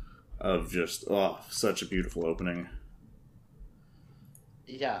of just, such a beautiful opening.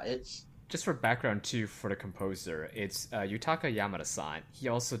 Yeah, it's... Just for background, too, for the composer, it's Yutaka Yamada-san. He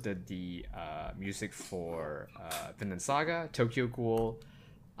also did the music for Vinland Saga, Tokyo Ghoul,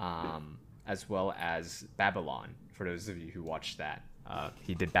 as well as Babylon, for those of you who watched that.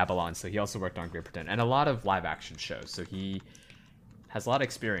 He did Babylon, so he also worked on Great Pretender, and a lot of live-action shows, so he has a lot of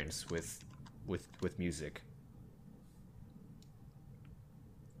experience with music.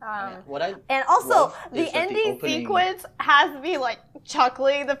 And also, love the is that the ending opening- sequence has me like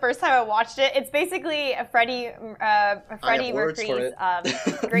chuckling the first time I watched it. It's basically a Freddie words for Mercury's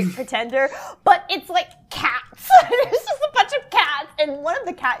it. Great Pretender, but it's like cats. It's just a bunch of cats, and one of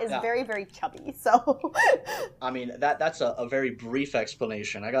the cat is very, very chubby. So, I mean, that's a very brief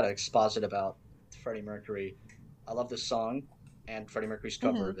explanation. I gotta exposit about Freddie Mercury. I love this song, and Freddie Mercury's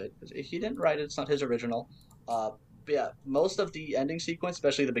cover of it. He didn't write it; it's not his original. But yeah, most of the ending sequence,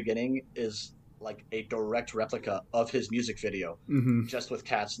 especially the beginning, is like a direct replica of his music video, just with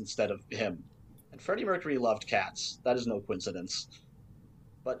cats instead of him. And Freddie Mercury loved cats. That is no coincidence.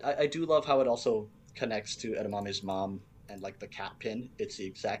 But I do love how it also connects to Edamame's mom and like the cat pin. It's the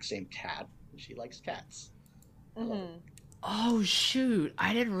exact same cat. She likes cats. Oh shoot!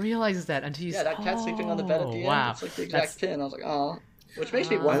 I didn't realize that until you. Yeah, that cat sleeping on the bed at the end. Wow. It's like the exact pin. I was like, oh. Which makes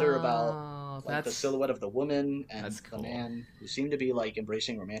me wonder about like the silhouette of the woman and the man who seem to be like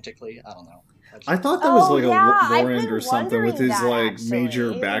embracing romantically. I don't know. I thought that was like I've a been Laurent or something with his wondering that, like actually.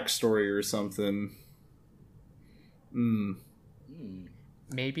 major backstory or something.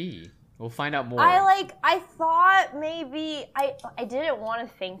 Maybe we'll find out more. I thought maybe I didn't want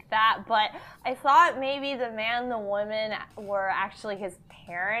to think that, but I thought maybe the man and the woman were actually his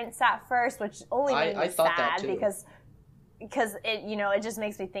parents at first, which only made me thought that sad too. because it it just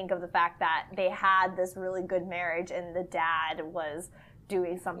makes me think of the fact that they had this really good marriage and the dad was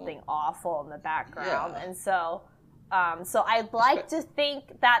doing something awful in the background, and so I'd like to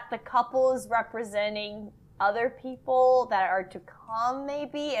think that the couple is representing other people that are to come,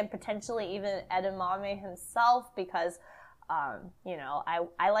 maybe, and potentially even Edamame himself, because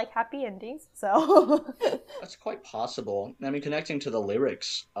I like happy endings, so That's quite possible. I mean, connecting to the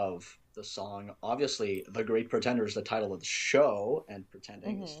lyrics of the song, obviously, The Great Pretender is the title of the show, and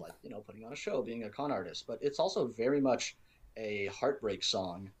pretending is like, putting on a show, being a con artist. But it's also very much a heartbreak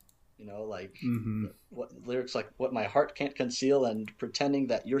song, what lyrics like what my heart can't conceal and pretending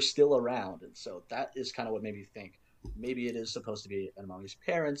that you're still around. And so that is kind of what made me think maybe it is supposed to be Edamame's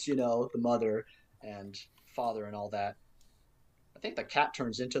parents, the mother and father and all that. I think the cat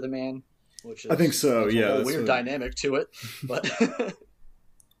turns into the man, which is I think so. a Yeah, whole that's weird what- dynamic to it, but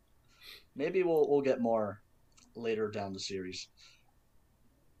maybe we'll get more later down the series.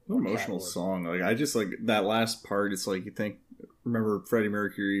 What an emotional song. Like I just like that last part. It's like you remember Freddie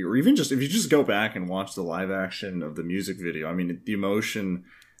Mercury, or even just if you just go back and watch the live action of the music video. I mean, the emotion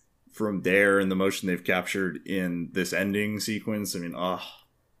from there and the emotion they've captured in this ending sequence. I mean,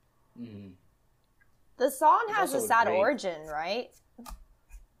 the song It's has a also sad great. origin, right?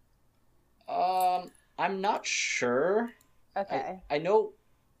 I'm not sure. Okay. I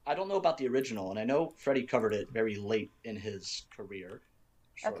don't know about the original, and I know Freddie covered it very late in his career,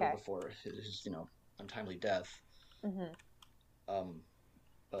 shortly before his untimely death.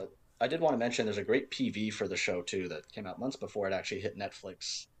 But I did want to mention there's a great PV for the show too that came out months before it actually hit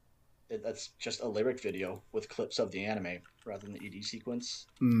Netflix. That's just a lyric video with clips of the anime rather than the ED sequence.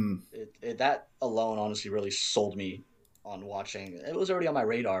 That alone honestly really sold me on watching. It was already on my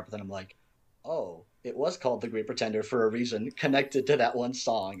radar, but then I'm like, oh, it was called The Great Pretender for a reason, connected to that one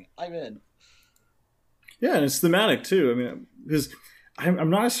song. I'm in. yeah, and it's thematic too. I mean, because I'm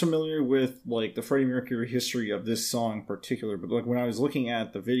not as familiar with like the Freddie Mercury history of this song in particular, but like when I was looking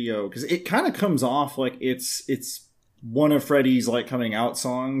at the video, because it kind of comes off like it's one of Freddie's like coming out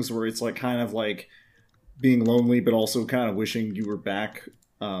songs where it's like kind of like being lonely, but also kind of wishing you were back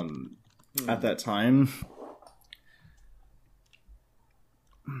at that time.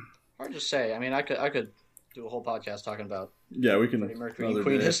 Hard to say. I mean, I could do a whole podcast talking about Yeah, we can. Freddie Mercury and another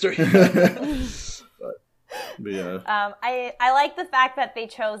Queen day. history. But yeah. I like the fact that they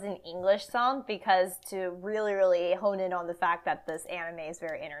chose an English song because to really, really hone in on the fact that this anime is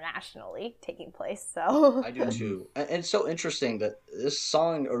very internationally taking place. So I do too. And it's so interesting that this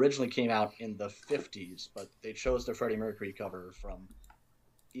song originally came out in the 50s, but they chose the Freddie Mercury cover from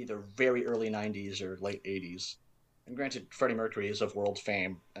either very early 90s or late 80s. And granted, Freddie Mercury is of world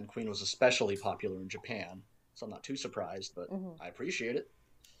fame, and Queen was especially popular in Japan, so I'm not too surprised, but I appreciate it.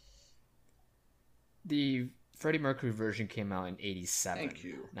 The Freddie Mercury version came out in 87. Thank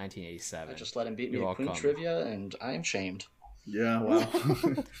you. 1987. I just let him beat me You're at Queen welcome. trivia, and I am shamed. Yeah.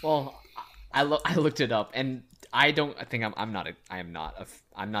 Wow. Well, I looked it up, and I don't think I'm not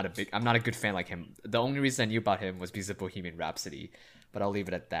a good fan like him. The only reason I knew about him was because of Bohemian Rhapsody, but I'll leave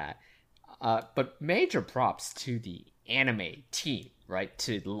it at that. But major props to the anime team, right,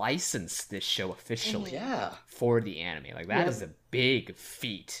 to license this show officially Yeah. for the anime. Like that is a big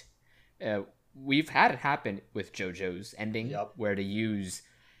feat. We've had it happen with JoJo's ending, Yep. where they use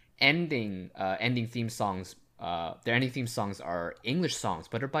ending theme songs their ending theme songs are English songs,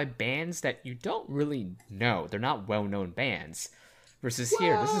 but are by bands that you don't really know. They're not well-known bands. Versus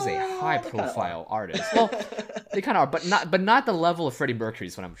here, this is a high-profile artist. Well, they kind of are, but not the level of Freddie Mercury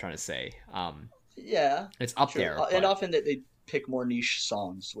is what I'm trying to say. Yeah, it's up there. And often they pick more niche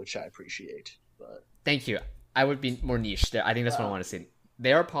songs, which I appreciate. But thank you. I would be more niche. I think that's what I want to say.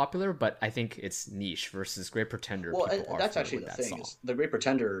 They are popular, but I think it's niche versus Great Pretender. Well, and that's actually the thing. Is the Great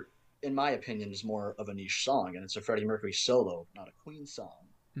Pretender, in my opinion, is more of a niche song, and it's a Freddie Mercury solo, not a Queen song.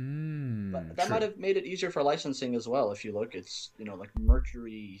 But that might have made it easier for licensing as well. If you look, it's like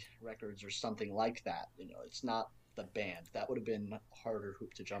Mercury Records or something like that. It's not the band. That would have been a harder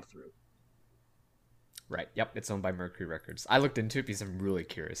hoop to jump through. Right. Yep. It's owned by Mercury Records. I looked into it because I'm really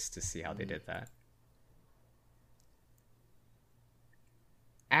curious to see how they did that.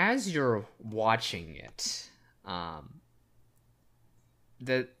 As you're watching it,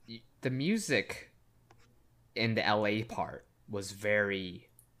 the music in the LA part was very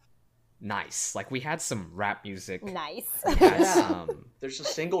nice. Like, we had some rap music. Nice. There's a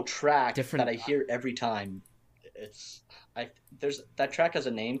single track that I hear every time. There's that track has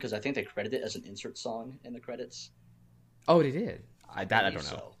a name because I think they credit it as an insert song in the credits. Oh, they did. I don't know.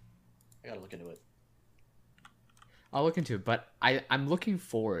 So. I gotta look into it. I'll look into it, but I'm looking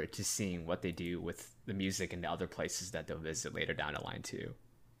forward to seeing what they do with the music in the other places that they'll visit later down the line too,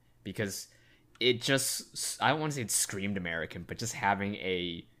 because it just, I don't want to say it screamed American, but just having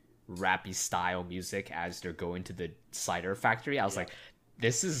a rappy style music as they're going to the cider factory, I was like,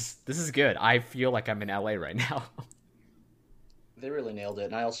 this is good. I feel like I'm in LA right now. They really nailed it,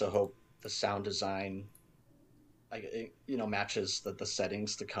 and I also hope the sound design, matches the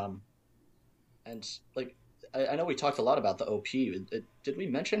settings to come. And I know we talked a lot about the OP. Did we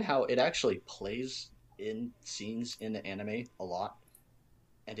mention how it actually plays in scenes in the anime a lot?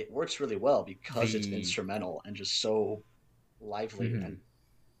 And it works really well because it's instrumental and just so lively. And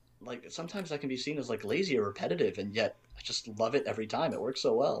sometimes that can be seen as lazy or repetitive, and yet I just love it every time. It works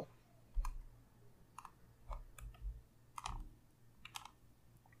so well.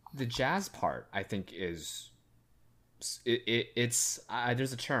 The jazz part, I think, is it's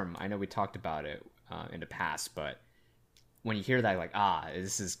there's a term, I know we talked about it in the past, but when you hear that,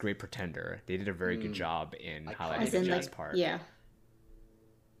 this is Great Pretender. They did a very good job in highlighting the jazz part. Yeah,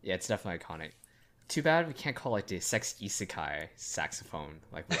 it's definitely iconic. Too bad we can't call it the sex isekai saxophone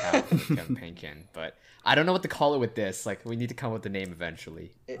like we have with Kevin Penkin, but I don't know what to call it with this. We need to come up with a name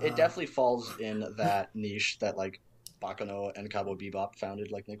eventually. It definitely falls in that niche that Bakano and Cowboy Bebop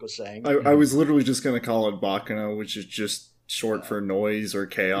founded, like Nick was saying. I was literally just going to call it Bakano, which is just short for noise or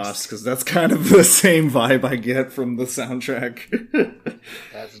chaos, because that's kind of the same vibe I get from the soundtrack.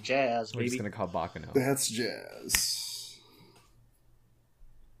 That's jazz, baby. We're just going to call it Bakano. That's jazz.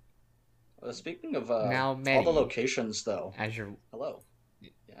 Speaking of now, Mehdi, all the locations, though. As you're... Hello.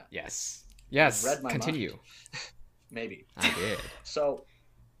 Yeah. Yes. Read my Continue. Mind. Maybe. I did. So,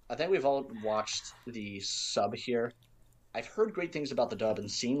 I think we've all watched the sub here. I've heard great things about the dub and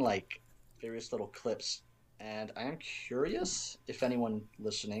seen various little clips, and I am curious if anyone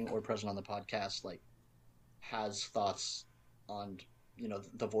listening or present on the podcast has thoughts on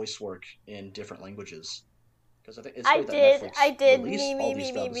the voice work in different languages. Because I think it's great that Netflix I did.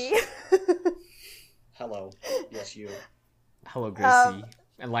 Me. Hello. Yes, you. Hello, Gracie.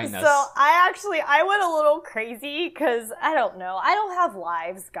 Enlighten us. So I went a little crazy because I don't know. I don't have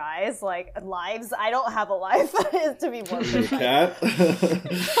lives, guys. Lives. I don't have a life. To be more precise. Cat?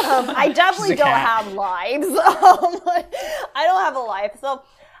 I definitely don't have lives. I don't have a life. So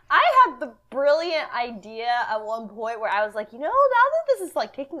I had the brilliant idea at one point where I was like, now that this is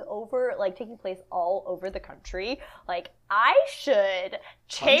taking place all over the country, I should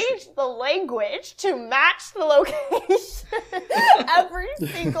change the language to match the location every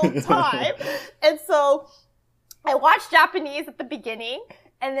single time. And so I watched Japanese at the beginning,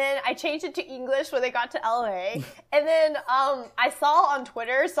 and then I changed it to English when they got to LA. And then I saw on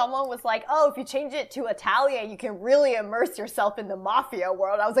Twitter someone was like, oh, if you change it to Italian, you can really immerse yourself in the mafia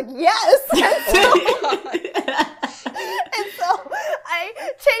world. I was like, yes! And so I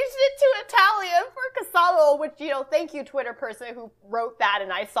changed it to Italian for Casalo, which, thank you, Twitter person who wrote that,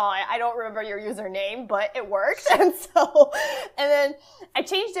 and I saw it. I don't remember your username, but it worked. And then I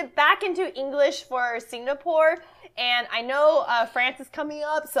changed it back into English for Singapore. And I know France is coming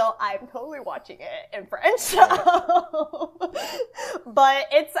up, so I'm totally watching it in French. But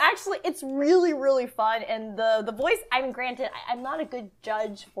it's really, really fun. And the voice, granted, I'm not a good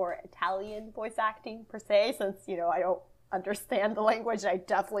judge for Italian voice acting per se, since, I don't understand the language. I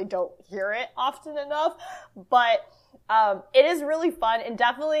definitely don't hear it often enough, but it is really fun, and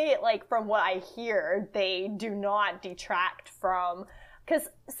definitely, like, from what I hear, they do not detract from, because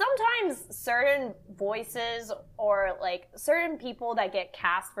sometimes certain voices or like certain people that get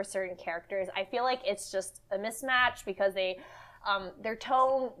cast for certain characters, I feel like it's just a mismatch because their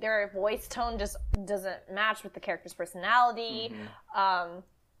voice tone just doesn't match with the character's personality.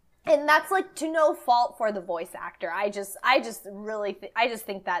 And that's like to no fault for the voice actor. I just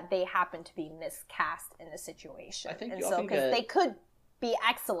think that they happen to be miscast in the situation. I think, and so because they could be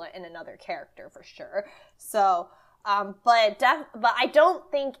excellent in another character for sure. So, but I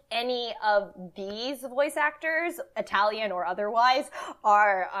don't think any of these voice actors, Italian or otherwise,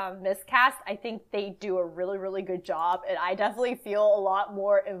 are miscast. I think they do a really, really good job, and I definitely feel a lot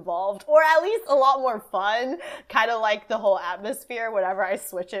more involved, or at least a lot more fun, kind of like the whole atmosphere whenever I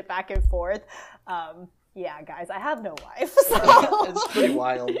switch it back and forth. Yeah, guys, I have no wife, so it's pretty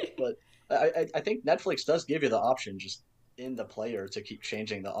wild, but I think Netflix does give you the option just in the player to keep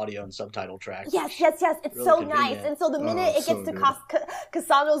changing the audio and subtitle track. Yes. It's really so convenient. nice. And so the minute it so gets to good.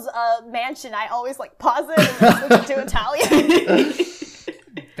 Cassano's mansion, I always like pause it and then switch it to Italian.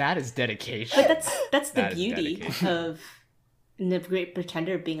 That is dedication. But that's the That is beauty dedication. of The Great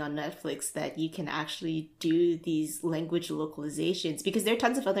Pretender being on Netflix, that you can actually do these language localizations, because there are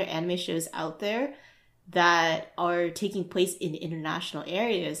tons of other anime shows out there that are taking place in international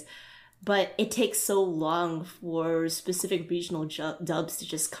areas, but it takes so long for specific regional dubs to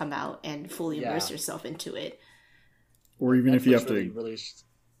just come out and fully immerse yourself into it. Or even if you have really to... released...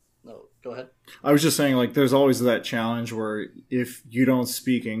 No, go ahead. I was just saying, like, there's always that challenge where if you don't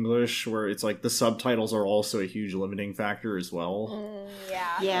speak English, where it's like the subtitles are also a huge limiting factor as well.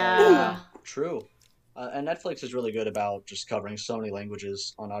 Yeah. True. And Netflix is really good about just covering so many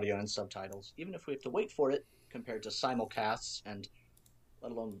languages on audio and subtitles, even if we have to wait for it, compared to simulcasts, and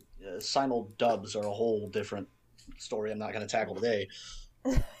let alone simul dubs are a whole different story I'm not going to tackle today.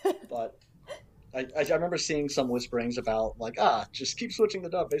 But I remember seeing some whisperings about, like, just keep switching the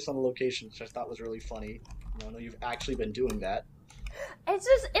dub based on the location, which I thought was really funny. I know you've actually been doing that. It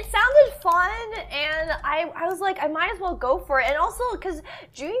sounded fun, and I was like, I might as well go for it. And also, because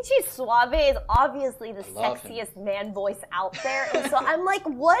Junichi Suave is obviously the sexiest man voice out there, and so I'm like,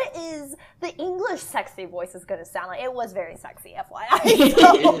 what is the English sexy voice is going to sound like? It was very sexy, FYI.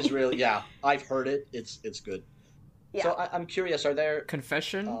 So. It is really, yeah. I've heard it. It's good. Yeah. So I'm curious, are there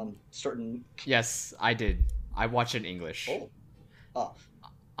Confession? certain... Yes, I did. I watched it in English.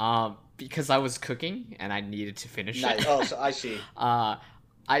 Because I was cooking and I needed to finish it. Oh, so I see.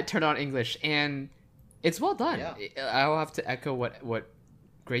 I turned on English and it's well done. Yeah. I'll have to echo what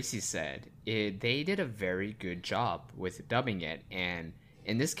Gracie said. They did a very good job with dubbing it, and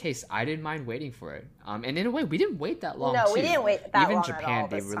in this case, I didn't mind waiting for it. And in a way, we didn't wait that long. No, we didn't wait that Even long Japan, at all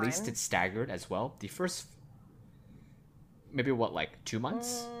they this released time. it staggered as well. The first, maybe like 2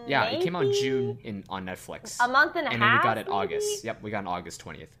 months? Yeah, it came out in June on Netflix. A month and a half. And then we got it maybe? August. Yep, we got it August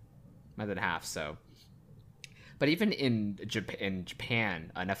 20th. Month and a half. So, but even in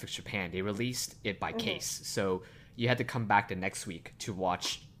Japan, Netflix Japan, they released it by case. So you had to come back the next week to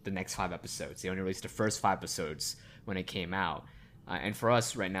watch the next 5 episodes. They only released the first 5 episodes when it came out. And for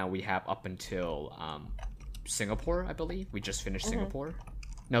us right now, we have up until Singapore, I believe. We just finished Singapore.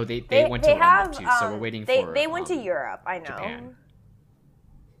 No, they went to London too. So we're waiting for. They went to Europe. I know. Japan.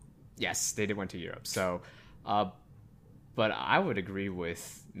 Yes, they did went to Europe. So, but I would agree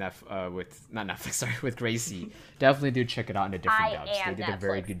with with Gracie. Definitely do check it out in the different dubs. They did Netflix, a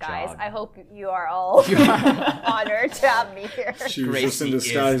very good guys. job. I hope you are all honored to have me here. She was Gracie just in is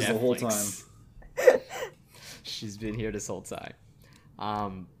disguise the whole Netflix. time. She's been here this whole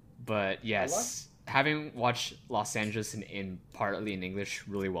time. But yes, having watched Los Angeles in partly in English,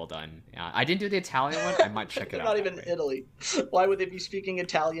 really well done. I didn't do the Italian one. I might check it They're out. not even Italy. Why would they be speaking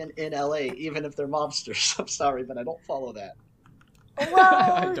Italian in LA, even if they're mobsters? I'm sorry, but I don't follow that. Well,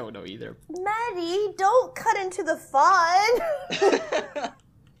 I don't know either. Mehdi, don't cut into the fun.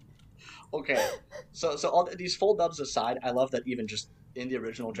 Okay, so all these full dubs aside, I love that even just in the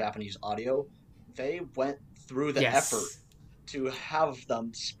original Japanese audio, they went through the effort to have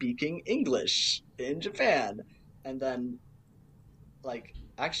them speaking English in Japan. And then, like,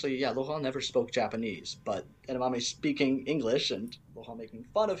 actually, yeah, Lohan never spoke Japanese, but Edamame speaking English and Lohan making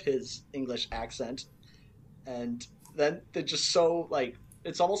fun of his English accent. And then they're just so, like,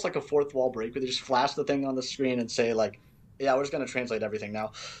 it's almost like a fourth wall break where they just flash the thing on the screen and say, like, yeah, we're just going to translate everything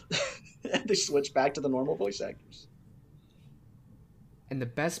now. And they switch back to the normal voice actors. And the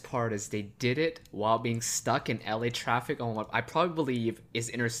best part is they did it while being stuck in LA traffic on what I probably believe is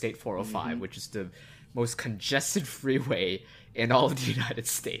Interstate 405, which is the most congested freeway in all of the United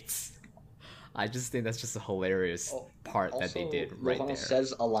States. I just think that's just a hilarious part that they did right Laurent there.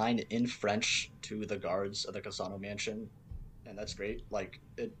 says a line in French to the guards of the Casano mansion, and that's great. Like,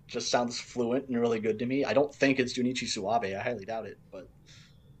 it just sounds fluent and really good to me. I don't think it's Junichi Suabe. I highly doubt it, but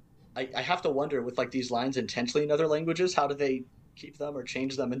I have to wonder, with like these lines intentionally in other languages, how do they keep them or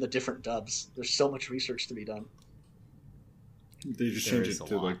change them in the different dubs? There's so much research to be done. They just There change is it a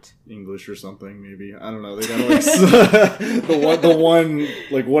to lot. like English or something, maybe. I don't know. They gotta like the one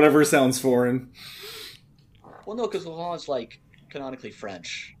like whatever sounds foreign. Well, no, because Laurent is like canonically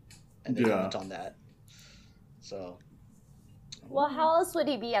French, and they Yeah. comment on that. So, Well, how else would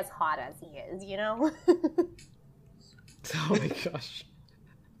he be as hot as he is, you know? Oh my gosh.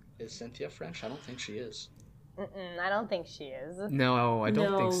 is Cynthia French? I don't think she is. I don't think she is. No, I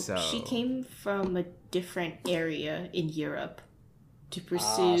don't think No, so. she came from a different area in Europe to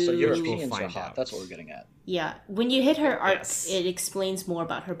pursue. So We'll Europeans are find hot. out. That's what we're getting at. Yeah, when you hit her arc, Yes. it explains more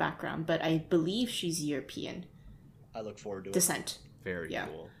about her background, but I believe she's European I look forward to it. descent. Very Yeah.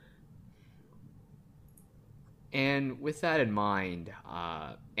 cool. And with that in mind,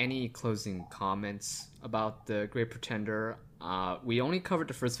 any closing comments about The Great Pretender? We only covered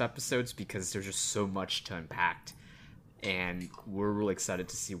the first episodes because there's just so much to unpack, and we're really excited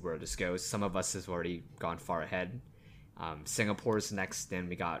to see where this goes. Some of us have already gone far ahead. Singapore's next, then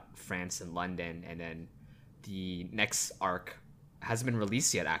we got France and London, and then the next arc hasn't been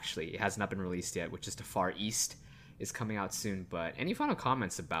released yet, actually. It has not been released yet, which is the Far East. Is coming out soon, but any final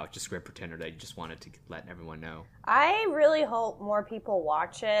comments about just Great Pretender that you just wanted to let everyone know? I really hope more people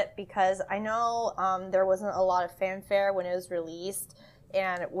watch it because I know there wasn't a lot of fanfare when it was released,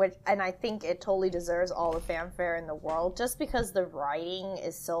 and I think it totally deserves all the fanfare in the world just because the writing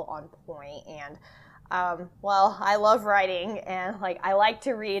is so on point. And well, I love writing, and like I like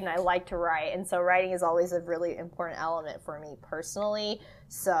to read and I like to write, and so writing is always a really important element for me personally.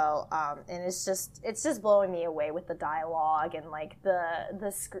 So and it's just blowing me away with the dialogue and like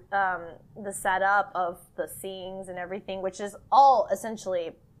the setup of the scenes and everything, which is all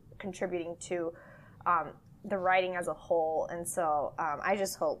essentially contributing to the writing as a whole. And so I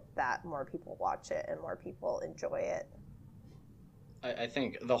just hope that more people watch it and more people enjoy it. I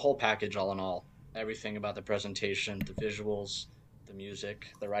think the whole package, all in all, everything about the presentation, the visuals, the music,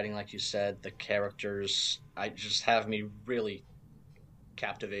 the writing, like you said, the characters, I just have me really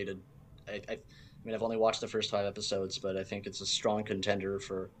captivated. I mean, I've only watched the first 5 episodes, but I think it's a strong contender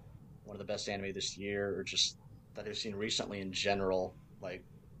for one of the best anime this year, or just that I've seen recently in general. Like,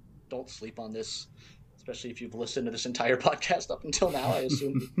 don't sleep on this, especially if you've listened to this entire podcast up until now. I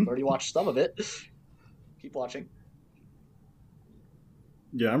assume you've already watched some of it. Keep watching.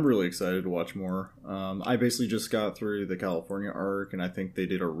 Yeah, I'm really excited to watch more. I basically just got through the California arc, and I think they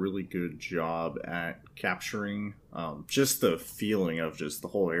did a really good job at capturing just the feeling of just the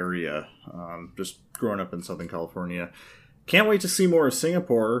whole area. Just growing up in Southern California. Can't wait to see more of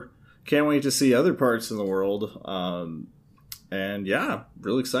Singapore. Can't wait to see other parts in the world. And yeah,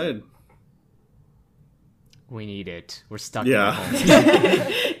 really excited. We need it. We're stuck Yeah. at home.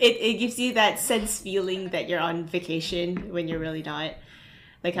 It gives you that sense feeling that you're on vacation when you're really not.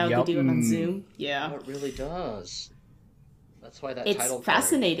 Like how Yep. they do it on Zoom. Yeah. Oh, it really does. That's why that It's title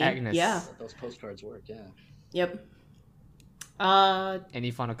fascinating. Agnes. Yeah. card, those postcards work, yeah. Yep.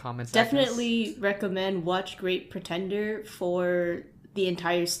 Any final comments? Definitely recommend watch Great Pretender for the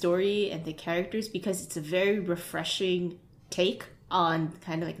entire story and the characters because it's a very refreshing take on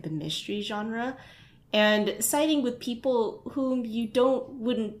kind of like the mystery genre and siding with people whom you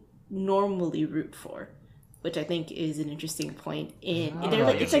wouldn't normally root for, which I think is an interesting point. They're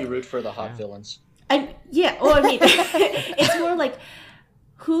like, it's You like, root for the hot villains. yeah. Well, I mean, it's more like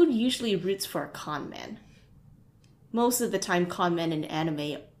who usually roots for a con man. Most of the time, con men in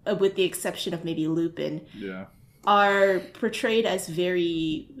anime, with the exception of maybe Lupin, Yeah. are portrayed as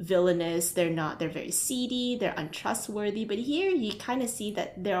very villainous. They're very seedy, they're untrustworthy. But here you kind of see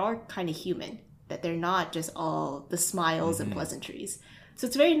that they are kind of human, that they're not just all the smiles and pleasantries. So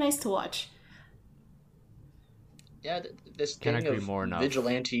it's very nice to watch. Yeah, this Can't thing agree of more enough.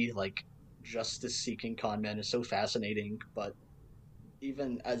 vigilante, like, justice-seeking con men is so fascinating, but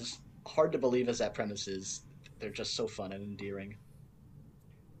even as hard to believe as that premise is, they're just so fun and endearing.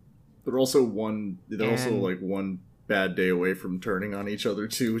 They're also one And- like one bad day away from turning on each other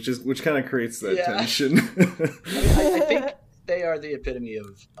too, which kind of creates that Yeah. tension. I think they are the epitome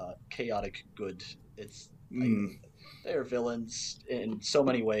of chaotic good. It's like, they are villains in so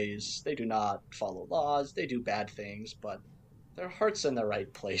many ways. They do not follow laws. They do bad things, but their heart's in the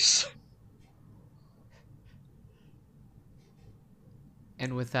right place.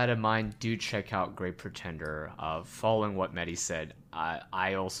 And with that in mind, do check out Great Pretender. Following what Mehdi said,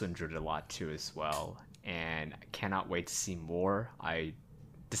 I also enjoyed it a lot too as well. And I cannot wait to see more. I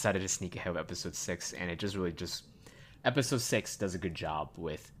decided to sneak ahead of episode 6, and it just episode 6 does a good job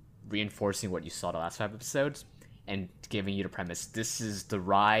with reinforcing what you saw the last 5 episodes and giving you the premise. This is the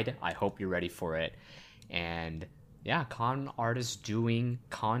ride. I hope you're ready for it. And yeah, con artists doing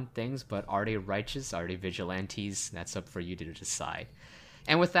con things, but are they righteous? Are they vigilantes? That's up for you to decide.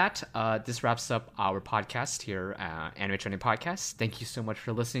 And with that, this wraps up our podcast here, Anime Trending Podcast. Thank you so much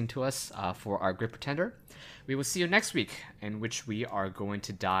for listening to us for our Great Pretender. We will see you next week, in which we are going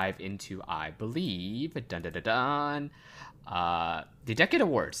to dive into, I believe, the Decade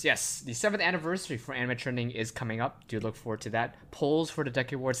Awards. Yes, the 7th anniversary for Anime Trending is coming up. Do look forward to that. Polls for the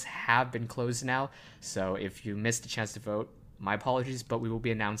Decade Awards have been closed now, so if you missed the chance to vote, my apologies, but we will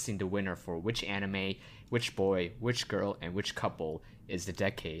be announcing the winner for which anime, which boy, which girl, and which couple is the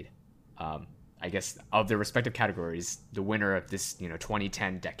decade, I guess, of their respective categories, the winner of this,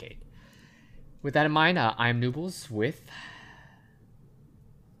 2010 decade. With that in mind, I'm Noobles with...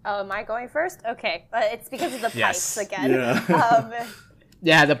 Oh, am I going first? Okay. It's because of the Yes. pipes again. Yeah.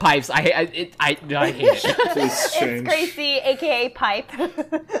 Yeah, the pipes. I hate it. Please change. It's Gracie, aka Pipe.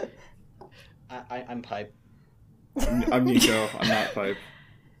 I'm Pipe. I'm Neeko. I'm not Pipe.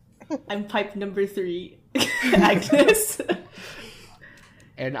 I'm pipe number 3, Agnes.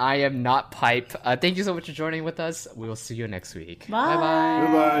 And I am not Pipe. Thank you so much for joining with us. We will see you next week. Bye. Bye-bye.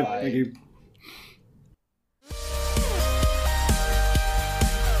 Goodbye. Bye. Thank you.